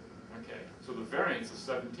 Okay, so the variance of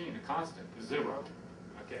 17, a constant, is 0.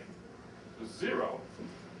 Okay, so 0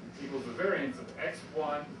 equals the variance of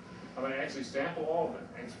x1, I'm going to actually sample all of them,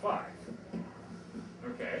 x5.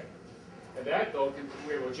 Okay, and that, though,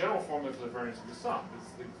 we have a general formula for the variance of the sum.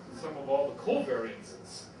 It's the sum of all the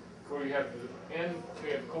covariances. Where you have the n,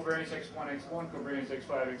 we have covariance x1, x1, covariance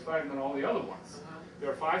x5, x5, and then all the other ones. There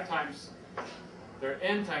are 5 times, there are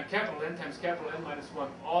n times capital N minus 1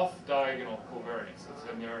 off diagonal covariances,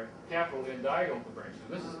 and there are capital N diagonal covariances.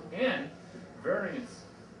 This is n variance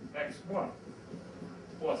x1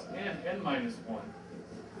 plus n minus 1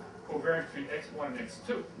 covariance between x1 and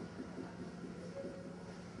x2.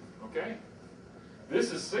 Okay?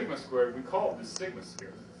 This is sigma squared. We call this sigma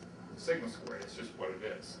squared. Sigma squared, it's just what it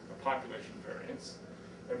is, a population variance.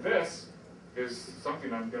 And this is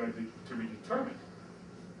something I'm going to be determined.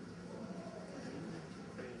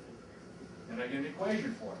 And I get an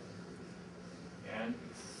equation for it. And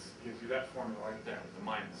it gives you that formula right there with the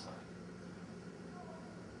minus sign.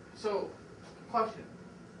 So, question.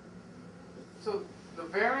 So, the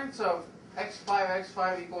variance of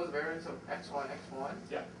x5 equals the variance of x1, x1?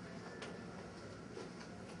 Yeah.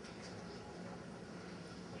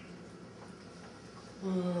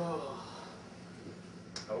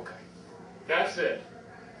 Okay. That's it.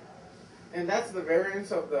 And that's the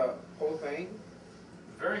variance of the whole thing?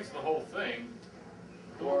 The variance of the whole thing,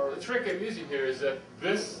 or the trick I'm using here is that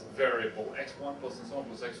this variable, x1 plus and so on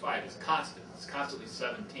plus x5, is constant. It's constantly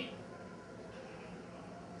 17.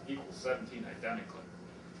 Equals 17 identically.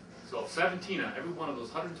 So 17 on every one of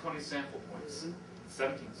those 120 sample points.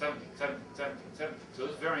 17, 17, 17, 17, 17. So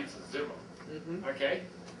this variance is 0. Okay?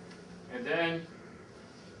 And then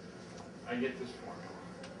I get this formula.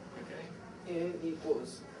 Okay? N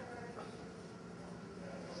equals.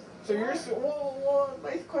 So you're, well,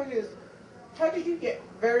 my question is, how did you get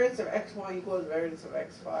variance of x1 equals variance of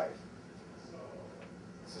x5?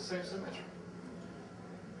 It's the same symmetry.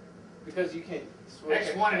 Because you can switch.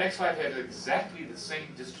 x1 and x5 have exactly the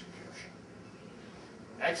same distribution.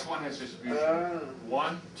 x1 has distribution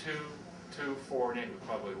 1, 2, 2, 4, and 8 with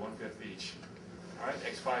probably 1/5 each. All right,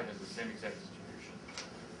 x5 has the same exact distribution.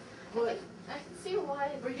 But I can see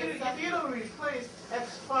why. But if you don't replace,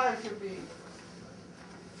 x5 could be.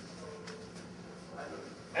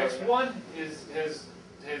 x1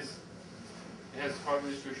 has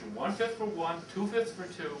probably distribution 1/5 for 1, 2/5 for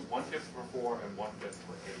 2, 1/5 for 4, and 1/5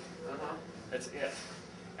 for 8. That's it.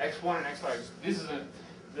 x1 and x5. This is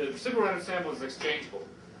the single random sample is exchangeable.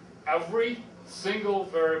 Every single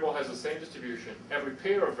variable has the same distribution. Every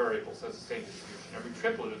pair of variables has the same distribution. Every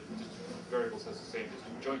triplet of variables has the same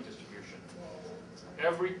joint distribution.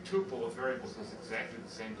 Every tuple of variables has exactly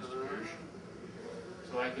the same distribution.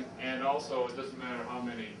 So I can, and also it doesn't matter how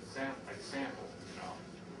many I sample, you know.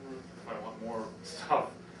 If I want more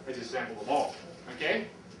stuff, I just sample them all. Okay?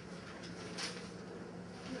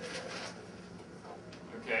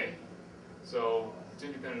 Okay? So it's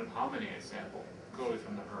independent of how many I sample, clearly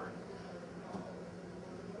from the herd.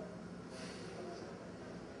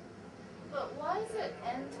 But why is it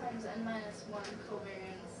n times n minus 1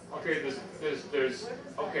 covariance? Okay,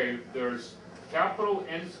 there's capital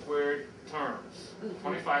N squared terms,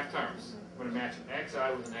 25 terms. I'm going to match an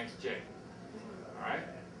xi with an xj. All right?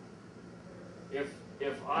 If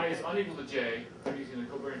I is unequal to j, I'm using the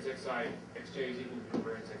covariance xi, xj is equal to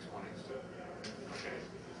covariance x1, x2. Okay?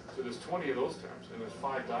 So there's 20 of those terms, and there's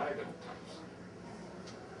 5 diagonal terms.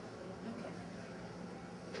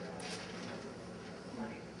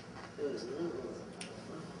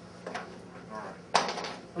 All right.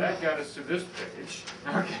 That got us to this page.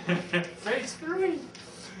 Okay. Page 3.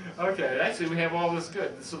 Okay, actually we have all this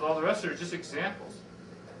good. So all the rest are just examples.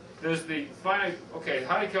 there's the finite, okay,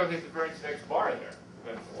 how do you calculate the variance of x bar there?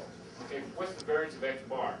 Then for? Okay, what's the variance of x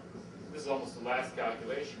bar? This is almost the last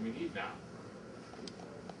calculation we need now.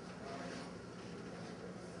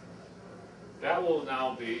 That will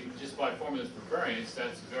now be, just by formulas for variance,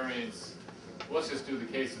 that's variance, let's just do the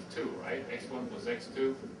case of 2, right? x1 plus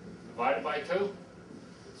x2 divided by 2.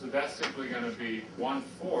 So that's simply going to be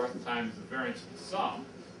 1/4 times the variance of the sum.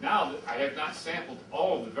 Now, I have not sampled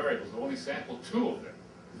all of the variables. I've only sampled 2 of them.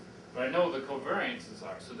 But I know what the covariances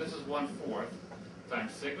are. So this is 1/4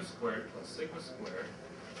 times sigma squared plus sigma squared.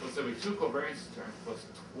 So there'll be 2 covariance terms plus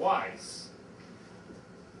twice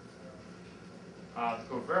the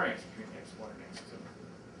covariance between x1 and x2.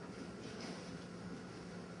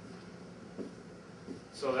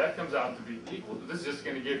 So that comes out to be equal. This is just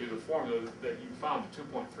going to give you the formula that you found,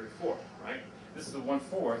 2.34, right? This is the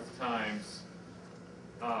 1/4 times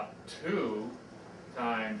 2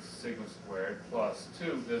 times sigma squared plus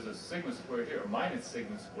 2. There's a sigma squared here, minus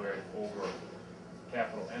sigma squared over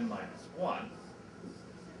capital N minus 1.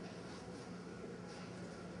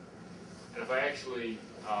 And if I actually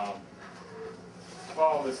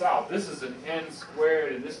follow this out, this is an n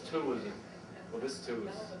squared, and this 2 is, well, this 2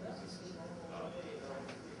 is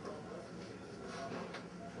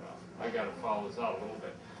I got to follow this out a little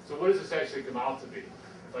bit. So what does this actually come out to be?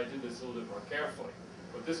 If I do this a little bit more carefully,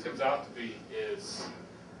 what this comes out to be is,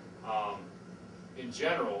 in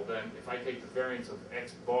general, then if I take the variance of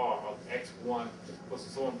x bar of x1 plus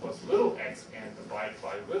so on plus little x n divided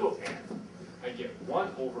by little n, I get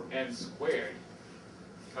 1 over n squared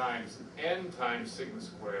times n times sigma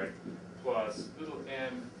squared plus little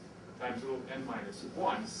n times little n minus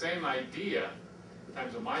 1. Same idea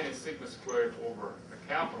times a minus sigma squared over a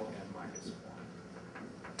capital N minus 1.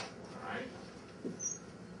 All right?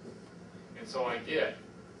 And so I get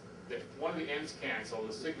that one of the n's cancel,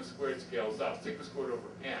 the sigma squared scales up, sigma squared over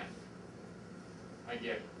n. I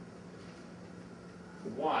get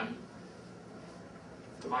 1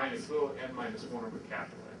 minus little n minus 1 over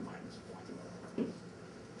capital N minus 1.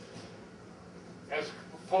 As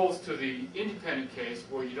opposed to the independent case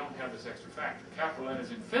where you don't have this extra factor. Capital N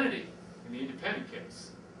is infinity in the independent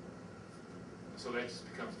case. So that just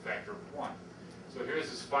becomes a factor of 1. So here's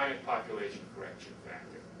this finite population correction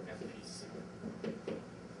factor, FPC.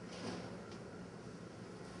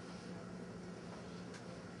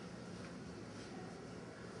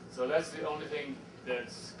 So that's the only thing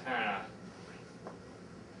that's kind of,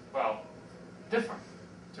 well, different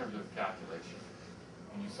in terms of calculation.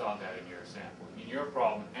 And you saw that in your sample. In your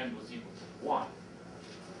problem, n was equal to 1.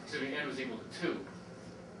 Excuse me, n was equal to 2.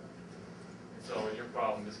 And so in your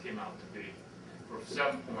problem, this came out to be, for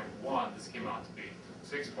 7.1, this came out to be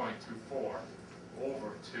 6.24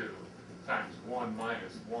 over 2 times 1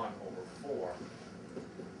 minus 1 over 4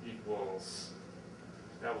 equals,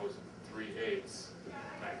 that was 3/8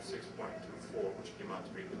 times 6.24, which came out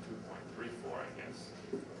to be the 2.34, I guess.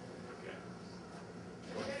 Okay.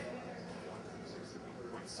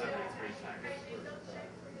 0.73 times.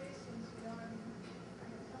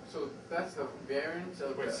 So that's the variance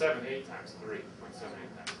of the 0.78 times 3.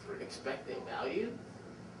 0.78 times 3. expected value?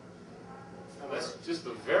 That's just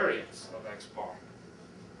the variance of x bar.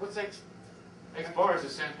 What's x X bar is a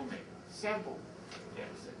sample mean. sample? Yes,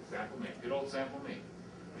 sample mean. Good old sample mean.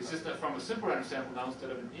 It's just that from a simple random sample now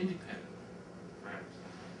instead of an independent random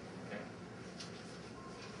sample. Okay.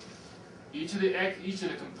 Each of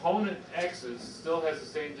the component x's still has the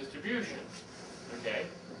same distribution. Okay.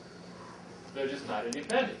 They're just not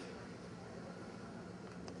independent.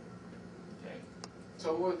 Okay.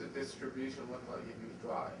 So what would the distribution look like if you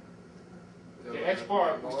draw it? Okay, x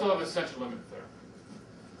bar, we still have a central limit there.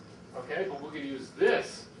 Okay, but we're going to use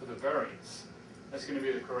this for the variance. That's going to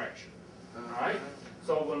be the correction. All right?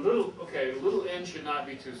 So when little n should not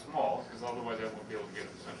be too small, because otherwise I won't be able to get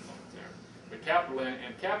the central limit there. But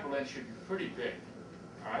capital N should be pretty big.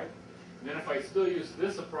 All right? And then if I still use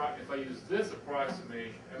this approximation, if I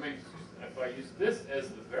use this as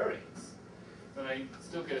the variance, then I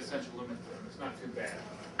still get a central limit there. It's not too bad.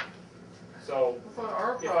 So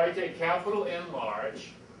if I take capital N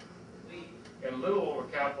large and little over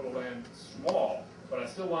capital N small, but I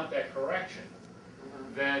still want that correction,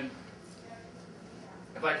 then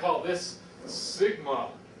if I call this sigma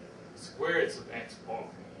squareds of x bar,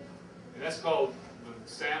 and that's called the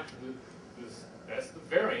sample, that's the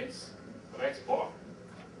variance of x bar.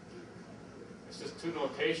 It's just two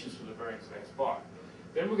notations for the variance of x bar.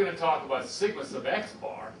 Then we're going to talk about sigma sub x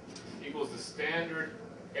bar equals the standard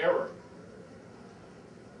error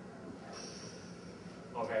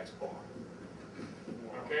of x bar.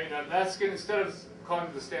 Okay, now that's going, instead of calling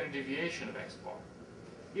it the standard deviation of x bar.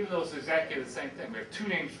 even though it's exactly the same thing. We have two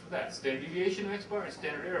names for that, standard deviation of x bar and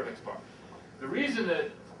standard error of x bar. The reason that,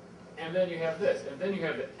 and then you have this, and then you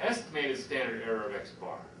have the estimated standard error of x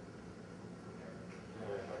bar.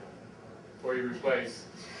 Or you replace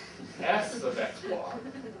S of x bar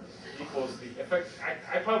equals the effect.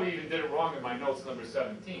 I probably even did it wrong in my notes number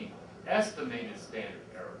 17. Estimated standard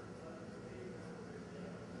error.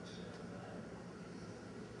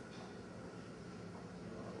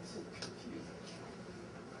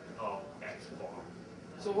 Of x bar.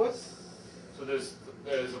 So what's So there's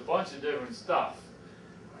a bunch of different stuff.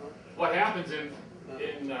 What happens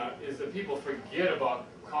is that people forget about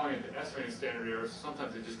calling it the estimated standard error.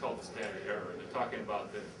 Sometimes they just call it the standard error. They're talking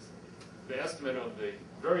about the estimate of the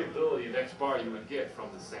variability of x bar you would get from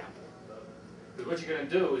the sample. Because what you're going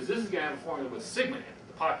to do is this is going to have a formula with sigma in it,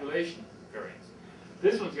 the population variance.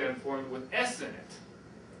 This one's going to have a formula with s in it.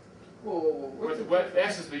 whoa, What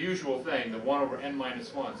s is the usual thing, the 1 over n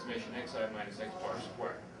minus 1 summation xi minus x bar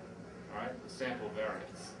squared. All right, the sample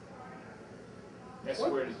variance. S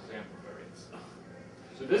squared is the sample variance.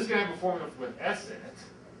 So this is going to have a formula with s in it.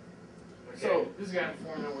 Okay, So this is going to have a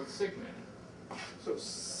formula with sigma in it. So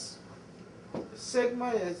sigma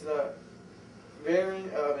is the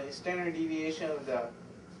standard deviation of the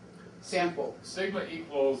sample. Sigma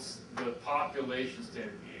equals the population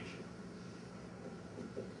standard deviation.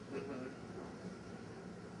 Mm-hmm.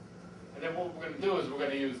 And then what we're going to do is we're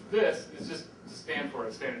going to use this is just to stand for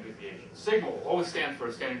a standard deviation. Sigma will always stand for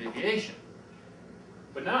a standard deviation.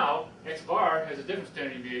 But now, x bar has a different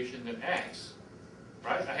standard deviation than x.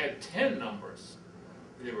 Right? I had 10 numbers.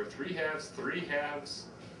 There were 3 halves, 3 halves,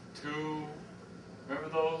 2, remember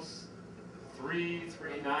those? 3,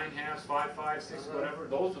 9 halves, 5, 5, 6, whatever.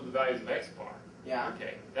 Those are the values of x bar. Yeah.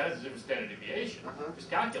 Okay, that is a different standard deviation. Just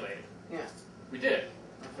calculate it. Yeah. We did,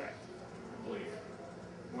 in fact, I believe.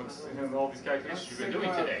 What's in all these calculations you've been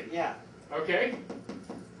doing today. Yeah. Okay?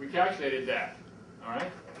 We calculated that. All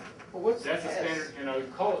right? Well, what's That's a S? standard,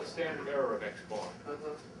 we call it standard error of x bar.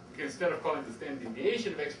 Because instead of calling it the standard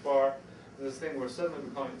deviation of x bar, there's this thing where suddenly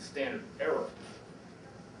we're calling it standard error.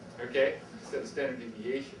 Okay? Instead of standard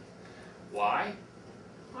deviation. Why?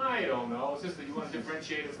 I don't know. It's just that you want to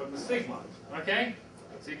differentiate it from the sigma. Okay?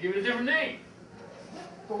 So you give it a different name.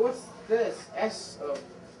 But what's this? S of...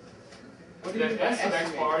 What do you Then mean by S of x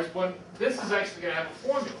estimate? bar is when this is actually going to have a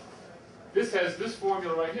formula. This has this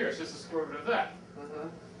formula right here. It's just the square root of that.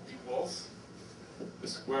 Equals the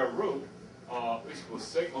square root of equals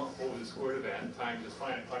sigma over the square root of n times this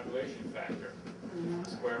finite population factor.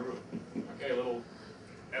 Square root. Okay, a little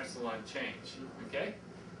epsilon change. Okay?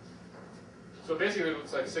 So basically it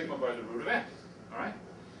looks like sigma by the root of n. Alright?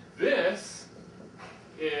 This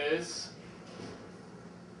is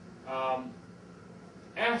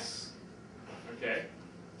S, okay,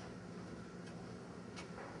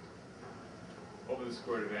 over the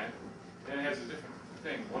square root of n. Then it has a different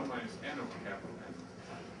thing, 1 minus n over capital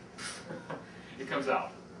N. It comes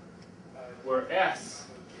out. Where S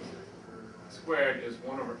squared is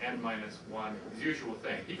 1 over n minus 1, his usual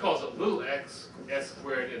thing. He calls it little x s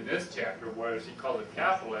squared in this chapter, whereas he called it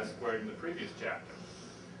capital S squared in the previous chapter.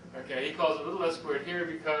 Okay, he calls it little s squared here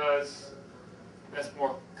because that's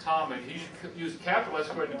more common. He used capital S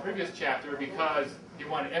squared in the previous chapter because he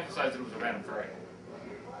wanted to emphasize that it was a random variable.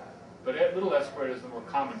 But little s squared is the more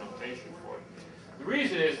common notation for it. The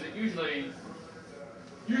reason is that usually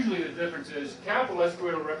the difference is capital S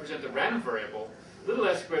squared will represent the random variable. Little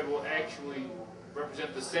s squared will actually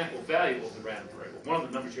represent the sample value of the random variable. One of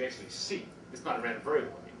the numbers you actually see. It's not a random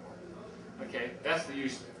variable anymore. Okay? That's the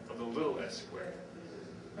use of the little s squared.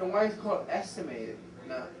 And why is it called estimated?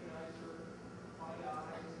 No.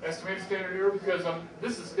 Estimated standard error because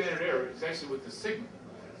this is standard error. It's actually with the sigma.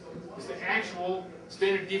 It's the actual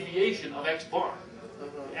standard deviation of x bar.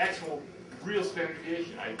 The actual real standard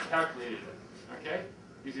deviation. I calculated it. Okay?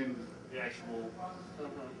 Using the actual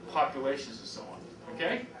populations and so on.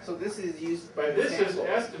 Okay? So this is used by But the this is sample.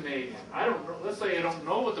 estimated. I don't know. Let's say I don't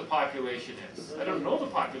know what the population is. I don't know the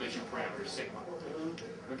population parameter sigma.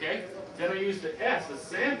 Okay? Then I use the S, the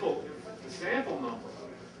sample number,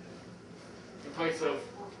 in place of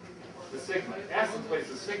the sigma. S in place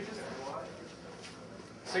of sigma.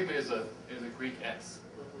 Sigma is a Greek S.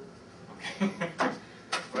 Okay?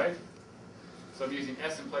 Right? So I'm using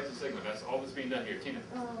S in place of sigma. That's all that's being done here. Tina,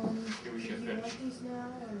 here we should Do you finish. want these now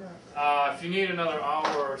or not? If you need another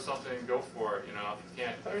hour or something, go for it. You know, if you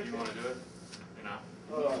can't, if you want to do it, you know,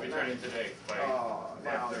 Oh, we'll be turning today by Oh,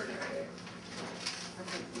 now 5:30. okay.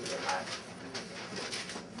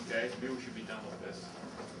 Okay, maybe we should be done with this.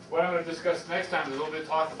 What I'm going to discuss next time is a little bit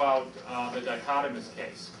talk about the dichotomous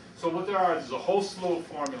case. So what there are is a whole slew of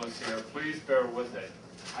formulas here. Please bear with it.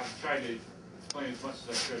 I've tried to explain as much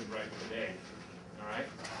as I could right today. All right?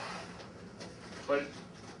 But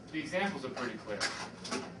the examples are pretty clear.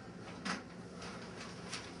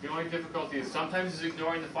 The only difficulty is sometimes it's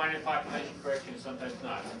ignoring the finite population correction and sometimes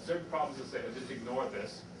not. And certain problems will say, oh, just ignore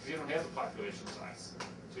this, because you don't have the population size.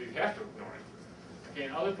 So you have to ignore it. Okay,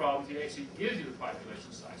 in other problems, he actually gives you the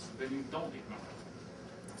population size, so then you don't ignore it.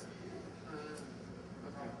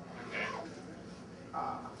 Okay.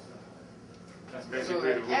 That's So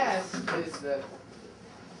basically the the S is the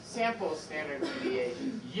sample standard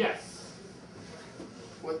deviation. Yes.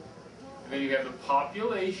 What? And then you have the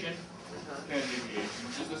population standard deviation,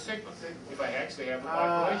 which is a sigma, if I actually have the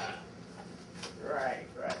population. Right.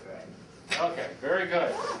 Okay, very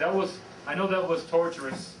good. That was, I know that was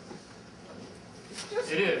torturous.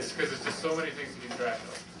 It is, because it's just so many things to keep track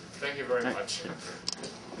of. Thank you very much.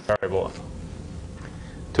 Variable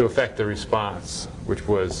to affect the response, which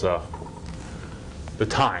was the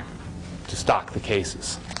time to stock the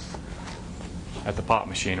cases at the pop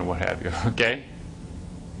machine or what have you, okay?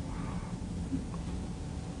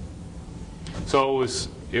 So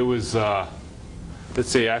it was let's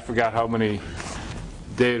see, I forgot how many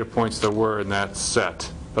data points there were in that set,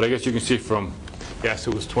 but I guess you can see from, yes,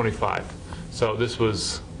 it was 25. So this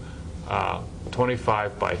was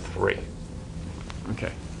 25 by 3.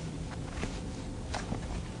 Okay.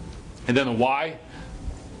 And then the Y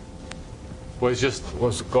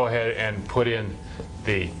was go ahead and put in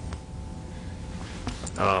the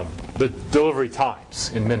delivery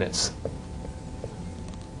times in minutes.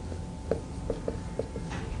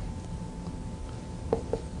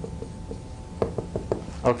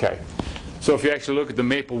 Okay. So if you actually look at the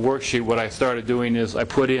Maple worksheet, what I started doing is I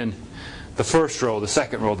put in the first row, the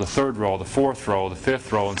second row, the third row, the fourth row, the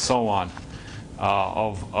fifth row, and so on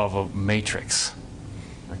of a matrix.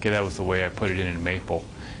 Okay, that was the way I put it in Maple.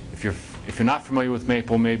 If you're not familiar with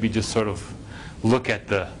Maple, maybe just sort of look at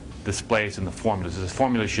the displays and the formulas. The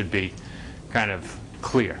formula should be kind of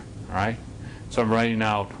clear, all right? So I'm writing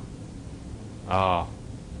out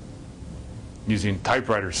using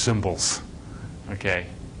typewriter symbols, okay,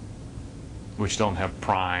 which don't have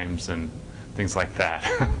primes and things like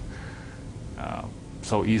that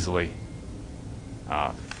so easily,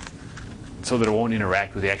 so that it won't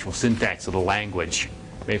interact with the actual syntax of the language,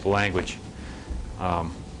 Maple language.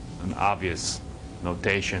 An obvious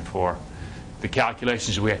notation for the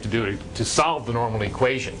calculations we have to do to solve the normal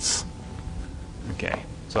equations. Okay,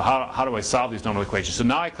 so how do I solve these normal equations? So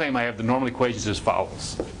now I claim I have the normal equations as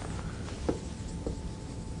follows.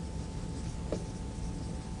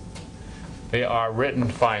 They are written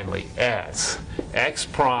finally as x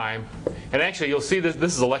prime, and actually you'll see this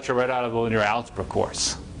is a lecture right out of the linear algebra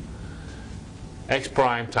course. X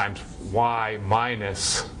prime times y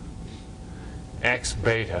minus x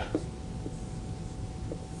beta.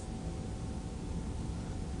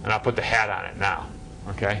 And I'll put the hat on it now,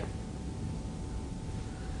 okay?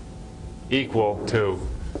 Equal to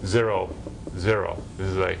 0, 0. This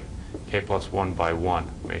is a k plus 1 by 1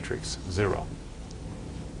 matrix, 0.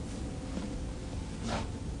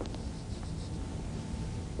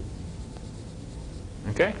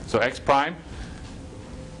 Okay, so x prime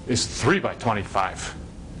is 3 by 25.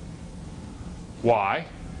 Y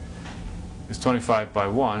is 25 by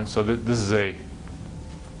 1, so this is a,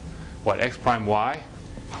 what, x prime y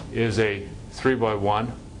is a 3 by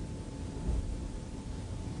 1,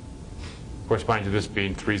 corresponding to this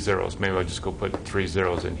being 3 zeros. Maybe I'll just go put 3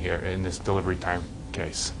 zeros in here in this delivery time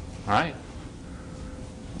case. All right?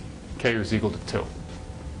 K is equal to 2.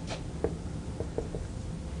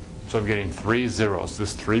 So I'm getting 3 zeros.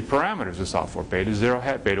 There's 3 parameters to solve for. Beta 0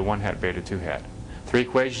 hat, beta 1 hat, beta 2 hat. 3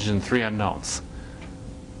 equations and 3 unknowns.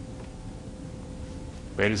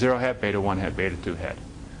 Beta 0 hat, beta 1 hat, beta 2 hat.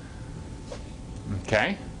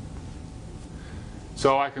 Okay?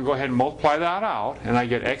 So I can go ahead and multiply that out, and I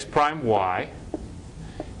get x prime y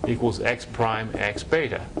equals x prime x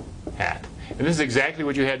beta hat. And this is exactly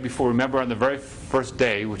what you had before. Remember on the very first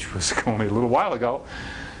day, which was only a little while ago,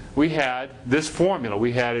 we had this formula.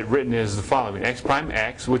 We had it written as the following. X prime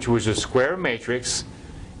x, which was a square matrix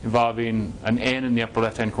involving an n in the upper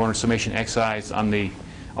left-hand corner, summation xi's on the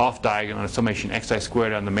off diagonal, and summation xi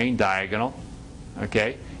squared on the main diagonal,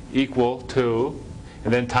 okay, equal to,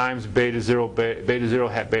 and then times beta 0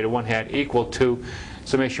 hat, beta 1 hat, equal to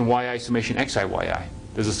summation yi, summation xi yi.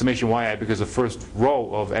 There's a summation yi because the first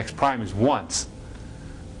row of x prime is once,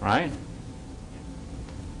 right?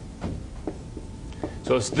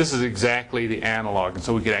 So this is exactly the analog, and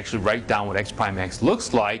so we could actually write down what x prime x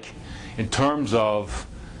looks like in terms of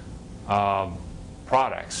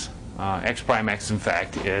products. X prime x, in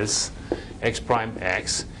fact, is x prime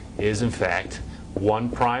x is in fact 1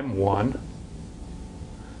 prime 1,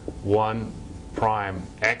 1 prime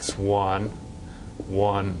x1,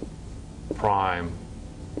 1 prime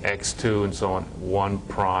x2, and so on, 1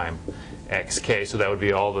 prime xk. So that would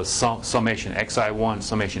be all the summation xi1,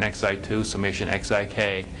 summation xi2, summation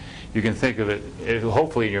xik. You can think of it,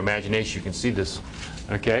 hopefully in your imagination you can see this.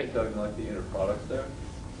 Okay? You're talking like the inner product there?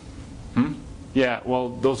 Yeah, well,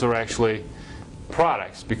 those are actually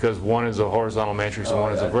products because one is a horizontal matrix and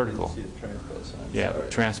one is a vertical. I didn't see the transpose sign. Yeah, Sorry.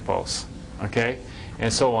 transpose. Okay?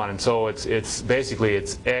 And so on. And so it's basically and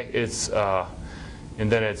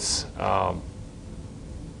then it's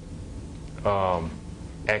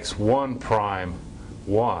x1 prime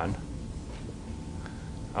 1,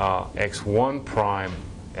 x1 prime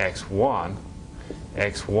x1,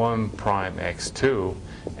 x1 prime x2,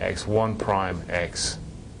 x1 prime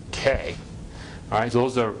xk. All right, so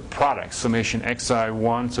those are products. Summation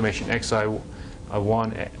xi1, summation xi1,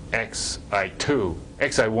 xi2,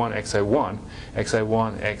 xi1, xi1,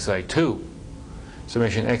 xi1, xi2,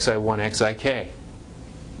 summation xi1, xik.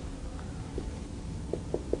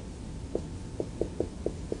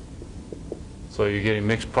 So you're getting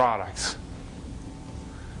mixed products,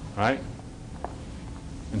 right?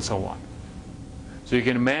 And so on. So you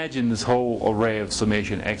can imagine this whole array of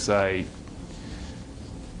summation xi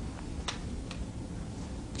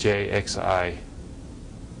j xi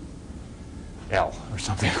l or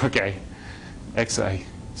something. Okay, xi.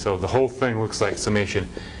 So the whole thing looks like summation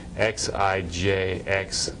xi j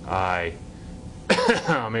xi.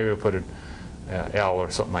 Maybe we'll put it l or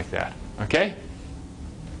something like that. Okay.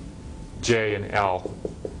 J and L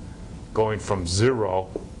going from 0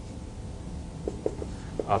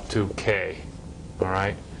 up to K, all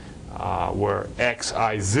right, where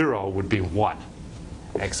xi0 would be 1.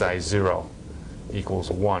 xi0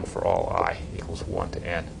 equals 1 for all I, equals 1 to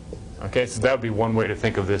n. Okay, so that would be one way to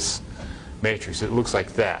think of this matrix. It looks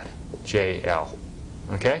like that, JL.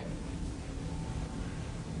 Okay?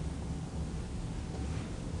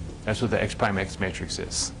 That's what the x prime x matrix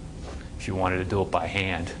is, if you wanted to do it by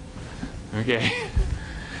hand. Okay,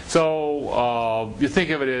 so you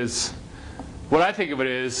think of it as, what I think of it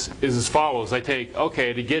is as follows. I take,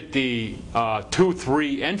 okay, to get the 2,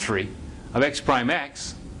 3 entry of x prime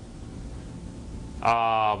x,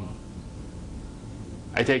 I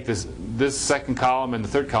take this second column and the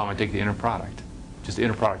third column, I take the inner product, just the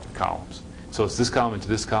inner product of columns. So it's this column into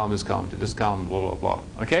this column, this column to this column, blah, blah, blah.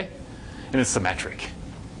 Okay? And it's symmetric.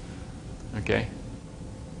 Okay?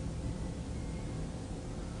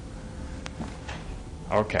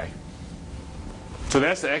 Okay. So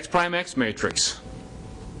that's the x prime x matrix.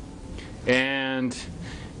 And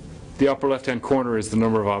the upper left-hand corner is the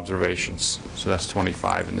number of observations. So that's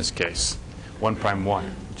 25 in this case. 1 prime 1,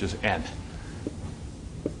 which is n.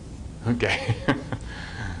 Okay.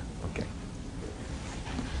 Okay.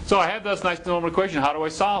 So I have this nice normal equation. How do I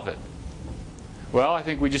solve it? Well, I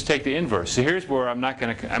think we just take the inverse. So here's where I'm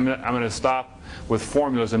going to stop with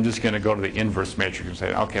formulas. I'm just going to go to the inverse matrix and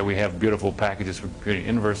say, okay, we have beautiful packages for computing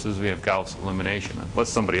inverses. We have Gauss elimination. Let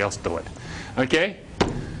somebody else do it. Okay?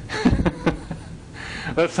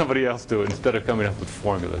 Let somebody else do it instead of coming up with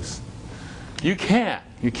formulas. You can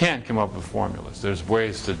come up with formulas. There's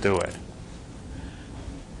ways to do it.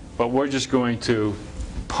 But we're just going to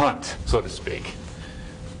punt, so to speak.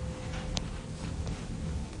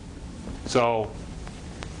 So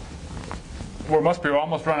we must be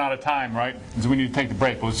almost run out of time, right? So we need to take the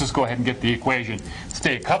break. But let's just go ahead and get the equation. Let's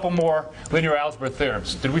take a couple more linear algebra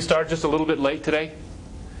theorems. Did we start just a little bit late today?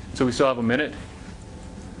 So we still have a minute?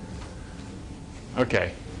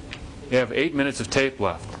 Okay. You have 8 minutes of tape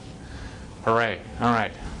left. Hooray. All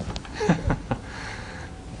right.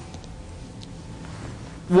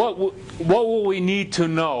 What will we need to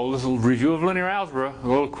know? A little review of linear algebra, a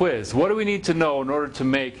little quiz. What do we need to know in order to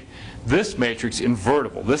make this matrix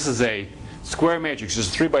invertible? This is a square matrix. This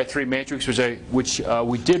is a 3 by 3 matrix, which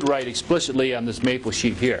we did write explicitly on this maple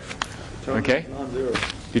sheet here. Okay? Non-zero.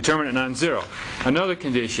 Determinant non-zero. Another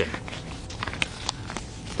condition.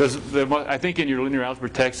 I think in your linear algebra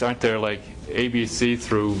text, aren't there like A, B, C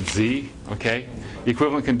through Z? Okay?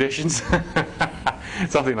 Equivalent conditions?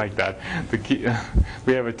 Something like that.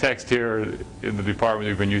 We have a text here in the department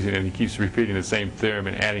we've been using, and he keeps repeating the same theorem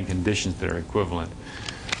and adding conditions that are equivalent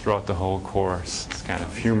throughout the whole course. It's kind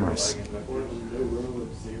of humorous.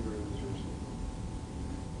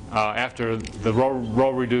 After the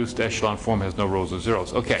row-reduced echelon form has no rows or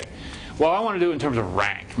zeros. Okay. Well, I want to do it in terms of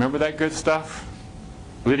rank. Remember that good stuff?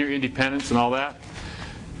 Linear independence and all that?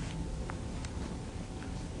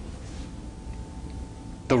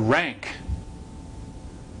 The rank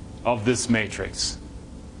of this matrix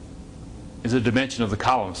is a dimension of the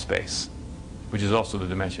column space. which is also the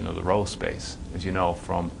dimension of the row space, as you know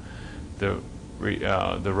from the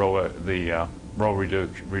row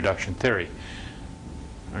reduction theory.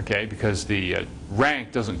 Okay, because the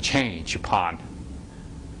rank doesn't change upon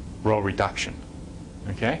row reduction.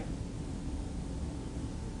 Okay.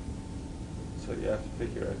 So you have to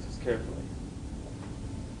pick your x's carefully.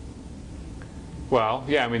 Well,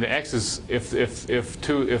 yeah, I mean the x is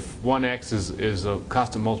if one x is a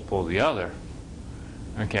constant multiple of the other,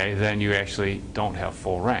 okay, then you actually don't have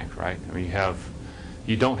full rank, right? I mean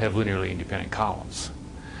you don't have linearly independent columns.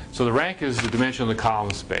 So the rank is the dimension of the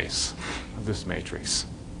column space of this matrix.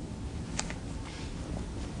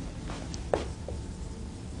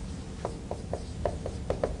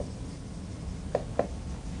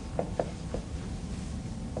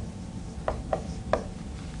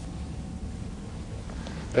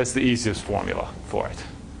 That's the easiest formula for it.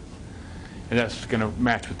 And that's going to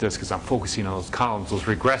match with this because I'm focusing on those columns, those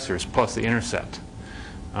regressors, plus the intercept.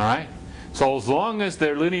 All right? So as long as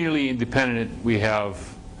they're linearly independent, we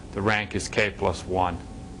have the rank is k plus 1.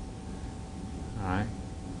 All right?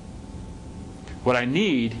 What I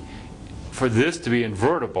need for this to be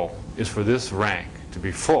invertible is for this rank to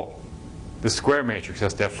be full. This square matrix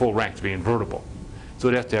has to have full rank to be invertible. So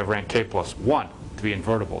it has to have rank k plus 1 to be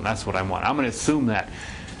invertible, and that's what I want. I'm going to assume that.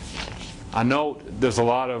 I know there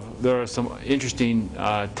are some interesting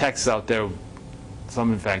texts out there,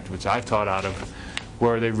 some in fact which I've taught out of,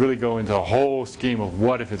 where they really go into a whole scheme of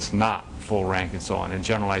what if it's not full rank and so on, and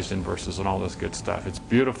generalized inverses and all this good stuff. It's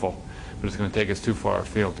beautiful, but it's going to take us too far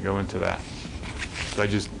afield to go into that. So I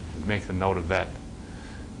just make the note of that.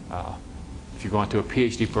 If you go into a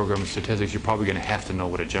PhD program in statistics, you're probably going to have to know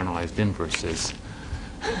what a generalized inverse is.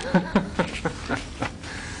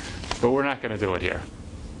 But we're not going to do it here.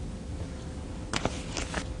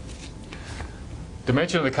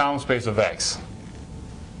 Dimension of the column space of X.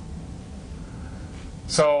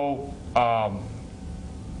 So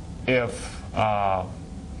if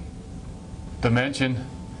dimension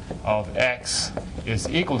of X is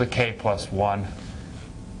equal to k plus 1,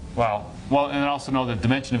 well, and also know that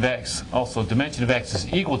dimension of X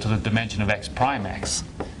is equal to the dimension of X prime X.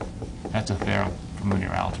 That's a theorem from linear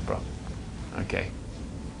algebra. Okay.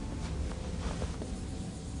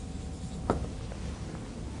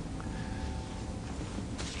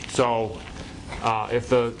 So if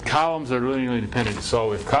the columns are linearly independent,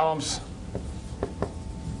 so if columns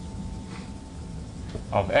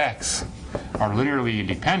of X are linearly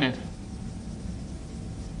independent,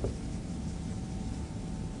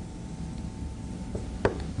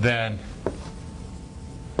 then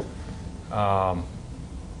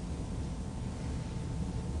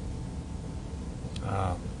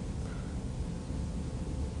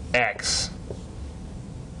X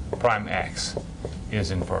prime X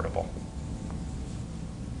is invertible.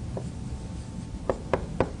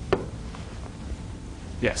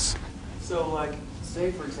 Yes? So, like,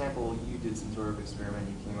 say, for example, you did some sort of experiment,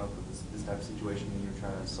 you came up with this type of situation, and you were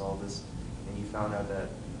trying to solve this, and you found out that,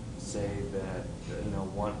 say, that, you know,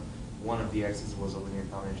 one of the x's was a linear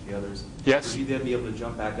combination of the others. Yes. Would you then be able to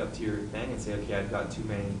jump back up to your thing and say, okay, I've got too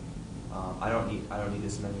many, I don't need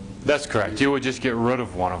this many. That's correct. You would just get rid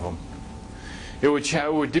of one of them. It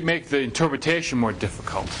would make the interpretation more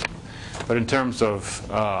difficult. But in terms of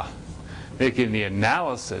making the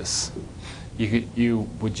analysis, you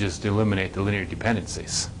would just eliminate the linear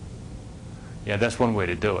dependencies. Yeah, that's one way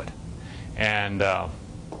to do it. And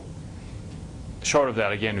short of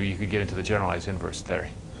that, again, you could get into the generalized inverse theory.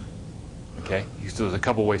 Okay? So there's a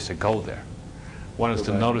couple ways to go there. One is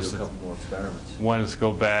to notice. One is to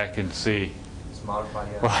go back and see. Just modify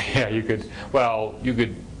the Well, yeah, you could. Well, you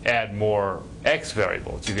could add more x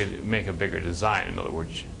variables. You could make a bigger design. In other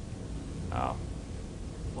words,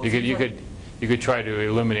 you could try to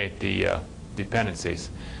eliminate the dependencies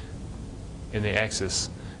in the x's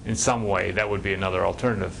in some way. That would be another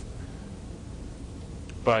alternative.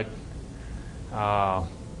 But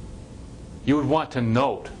you would want to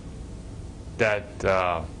note that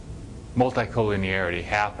multicollinearity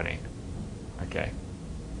happening, okay,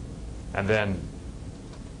 and then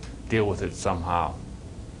deal with it somehow.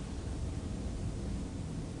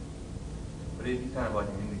 But it'd be kind of like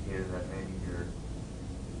an indicator that maybe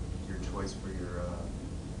your choice for your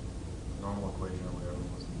normal equation or whatever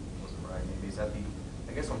wasn't right. Maybe is that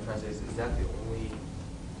I guess what I'm trying to say is that the only.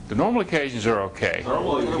 The normal equations are okay.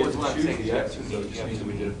 Normally you get to choose the x's, so it just means that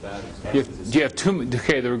we did it bad. You have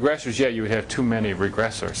okay, the regressors, yeah, you would have too many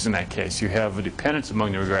regressors in that case. You have a dependence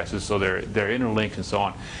among the regressors, so they're interlinked and so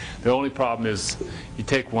on. The only problem is you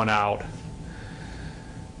take one out,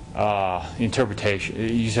 interpretation.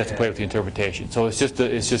 You just have to play with the interpretation. So it's just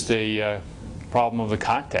a problem of the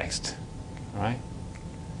context. all right?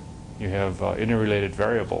 You have interrelated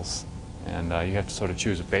variables, and you have to sort of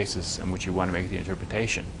choose a basis in which you want to make the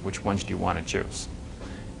interpretation. Which ones do you want to choose?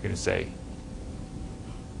 You're going to say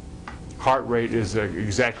heart rate is an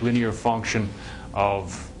exact linear function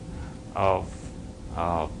of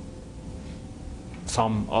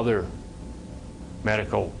some other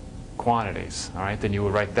medical quantities, all right? Then you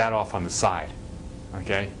would write that off on the side,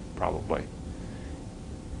 okay? Probably.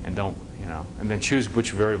 And don't, you know, and then choose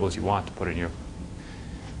which variables you want to put in your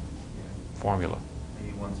formula.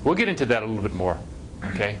 We'll get into that a little bit more,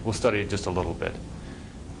 okay? We'll study it just a little bit.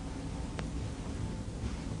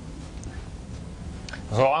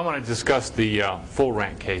 So I want to discuss the full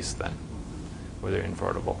rank case then, where they're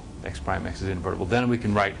invertible. X prime x is invertible. Then we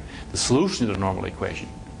can write the solution to the normal equation,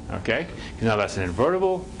 okay? Now that's an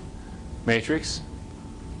invertible matrix,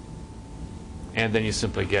 and then you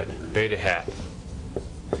simply get beta hat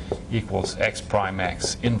equals x prime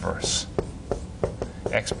x inverse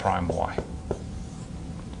x prime y.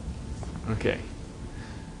 Okay.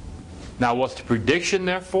 Now what's the prediction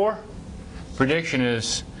therefore? Prediction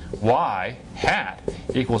is y hat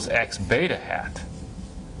equals x beta hat.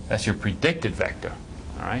 That's your predicted vector,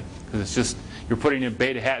 all right? Because it's just, you're putting in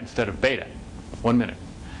beta hat instead of beta. 1 minute.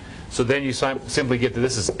 So then you simply get that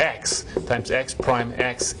this is x times x prime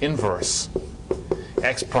x inverse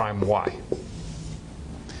x prime y,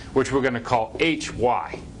 which we're going to call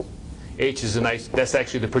hy. H is a nice, that's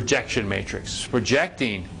actually the projection matrix. It's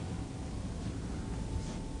projecting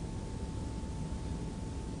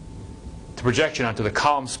the projection onto the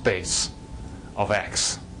column space of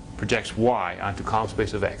x. Projects y onto column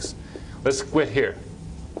space of x. Let's quit here.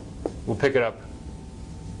 We'll pick it up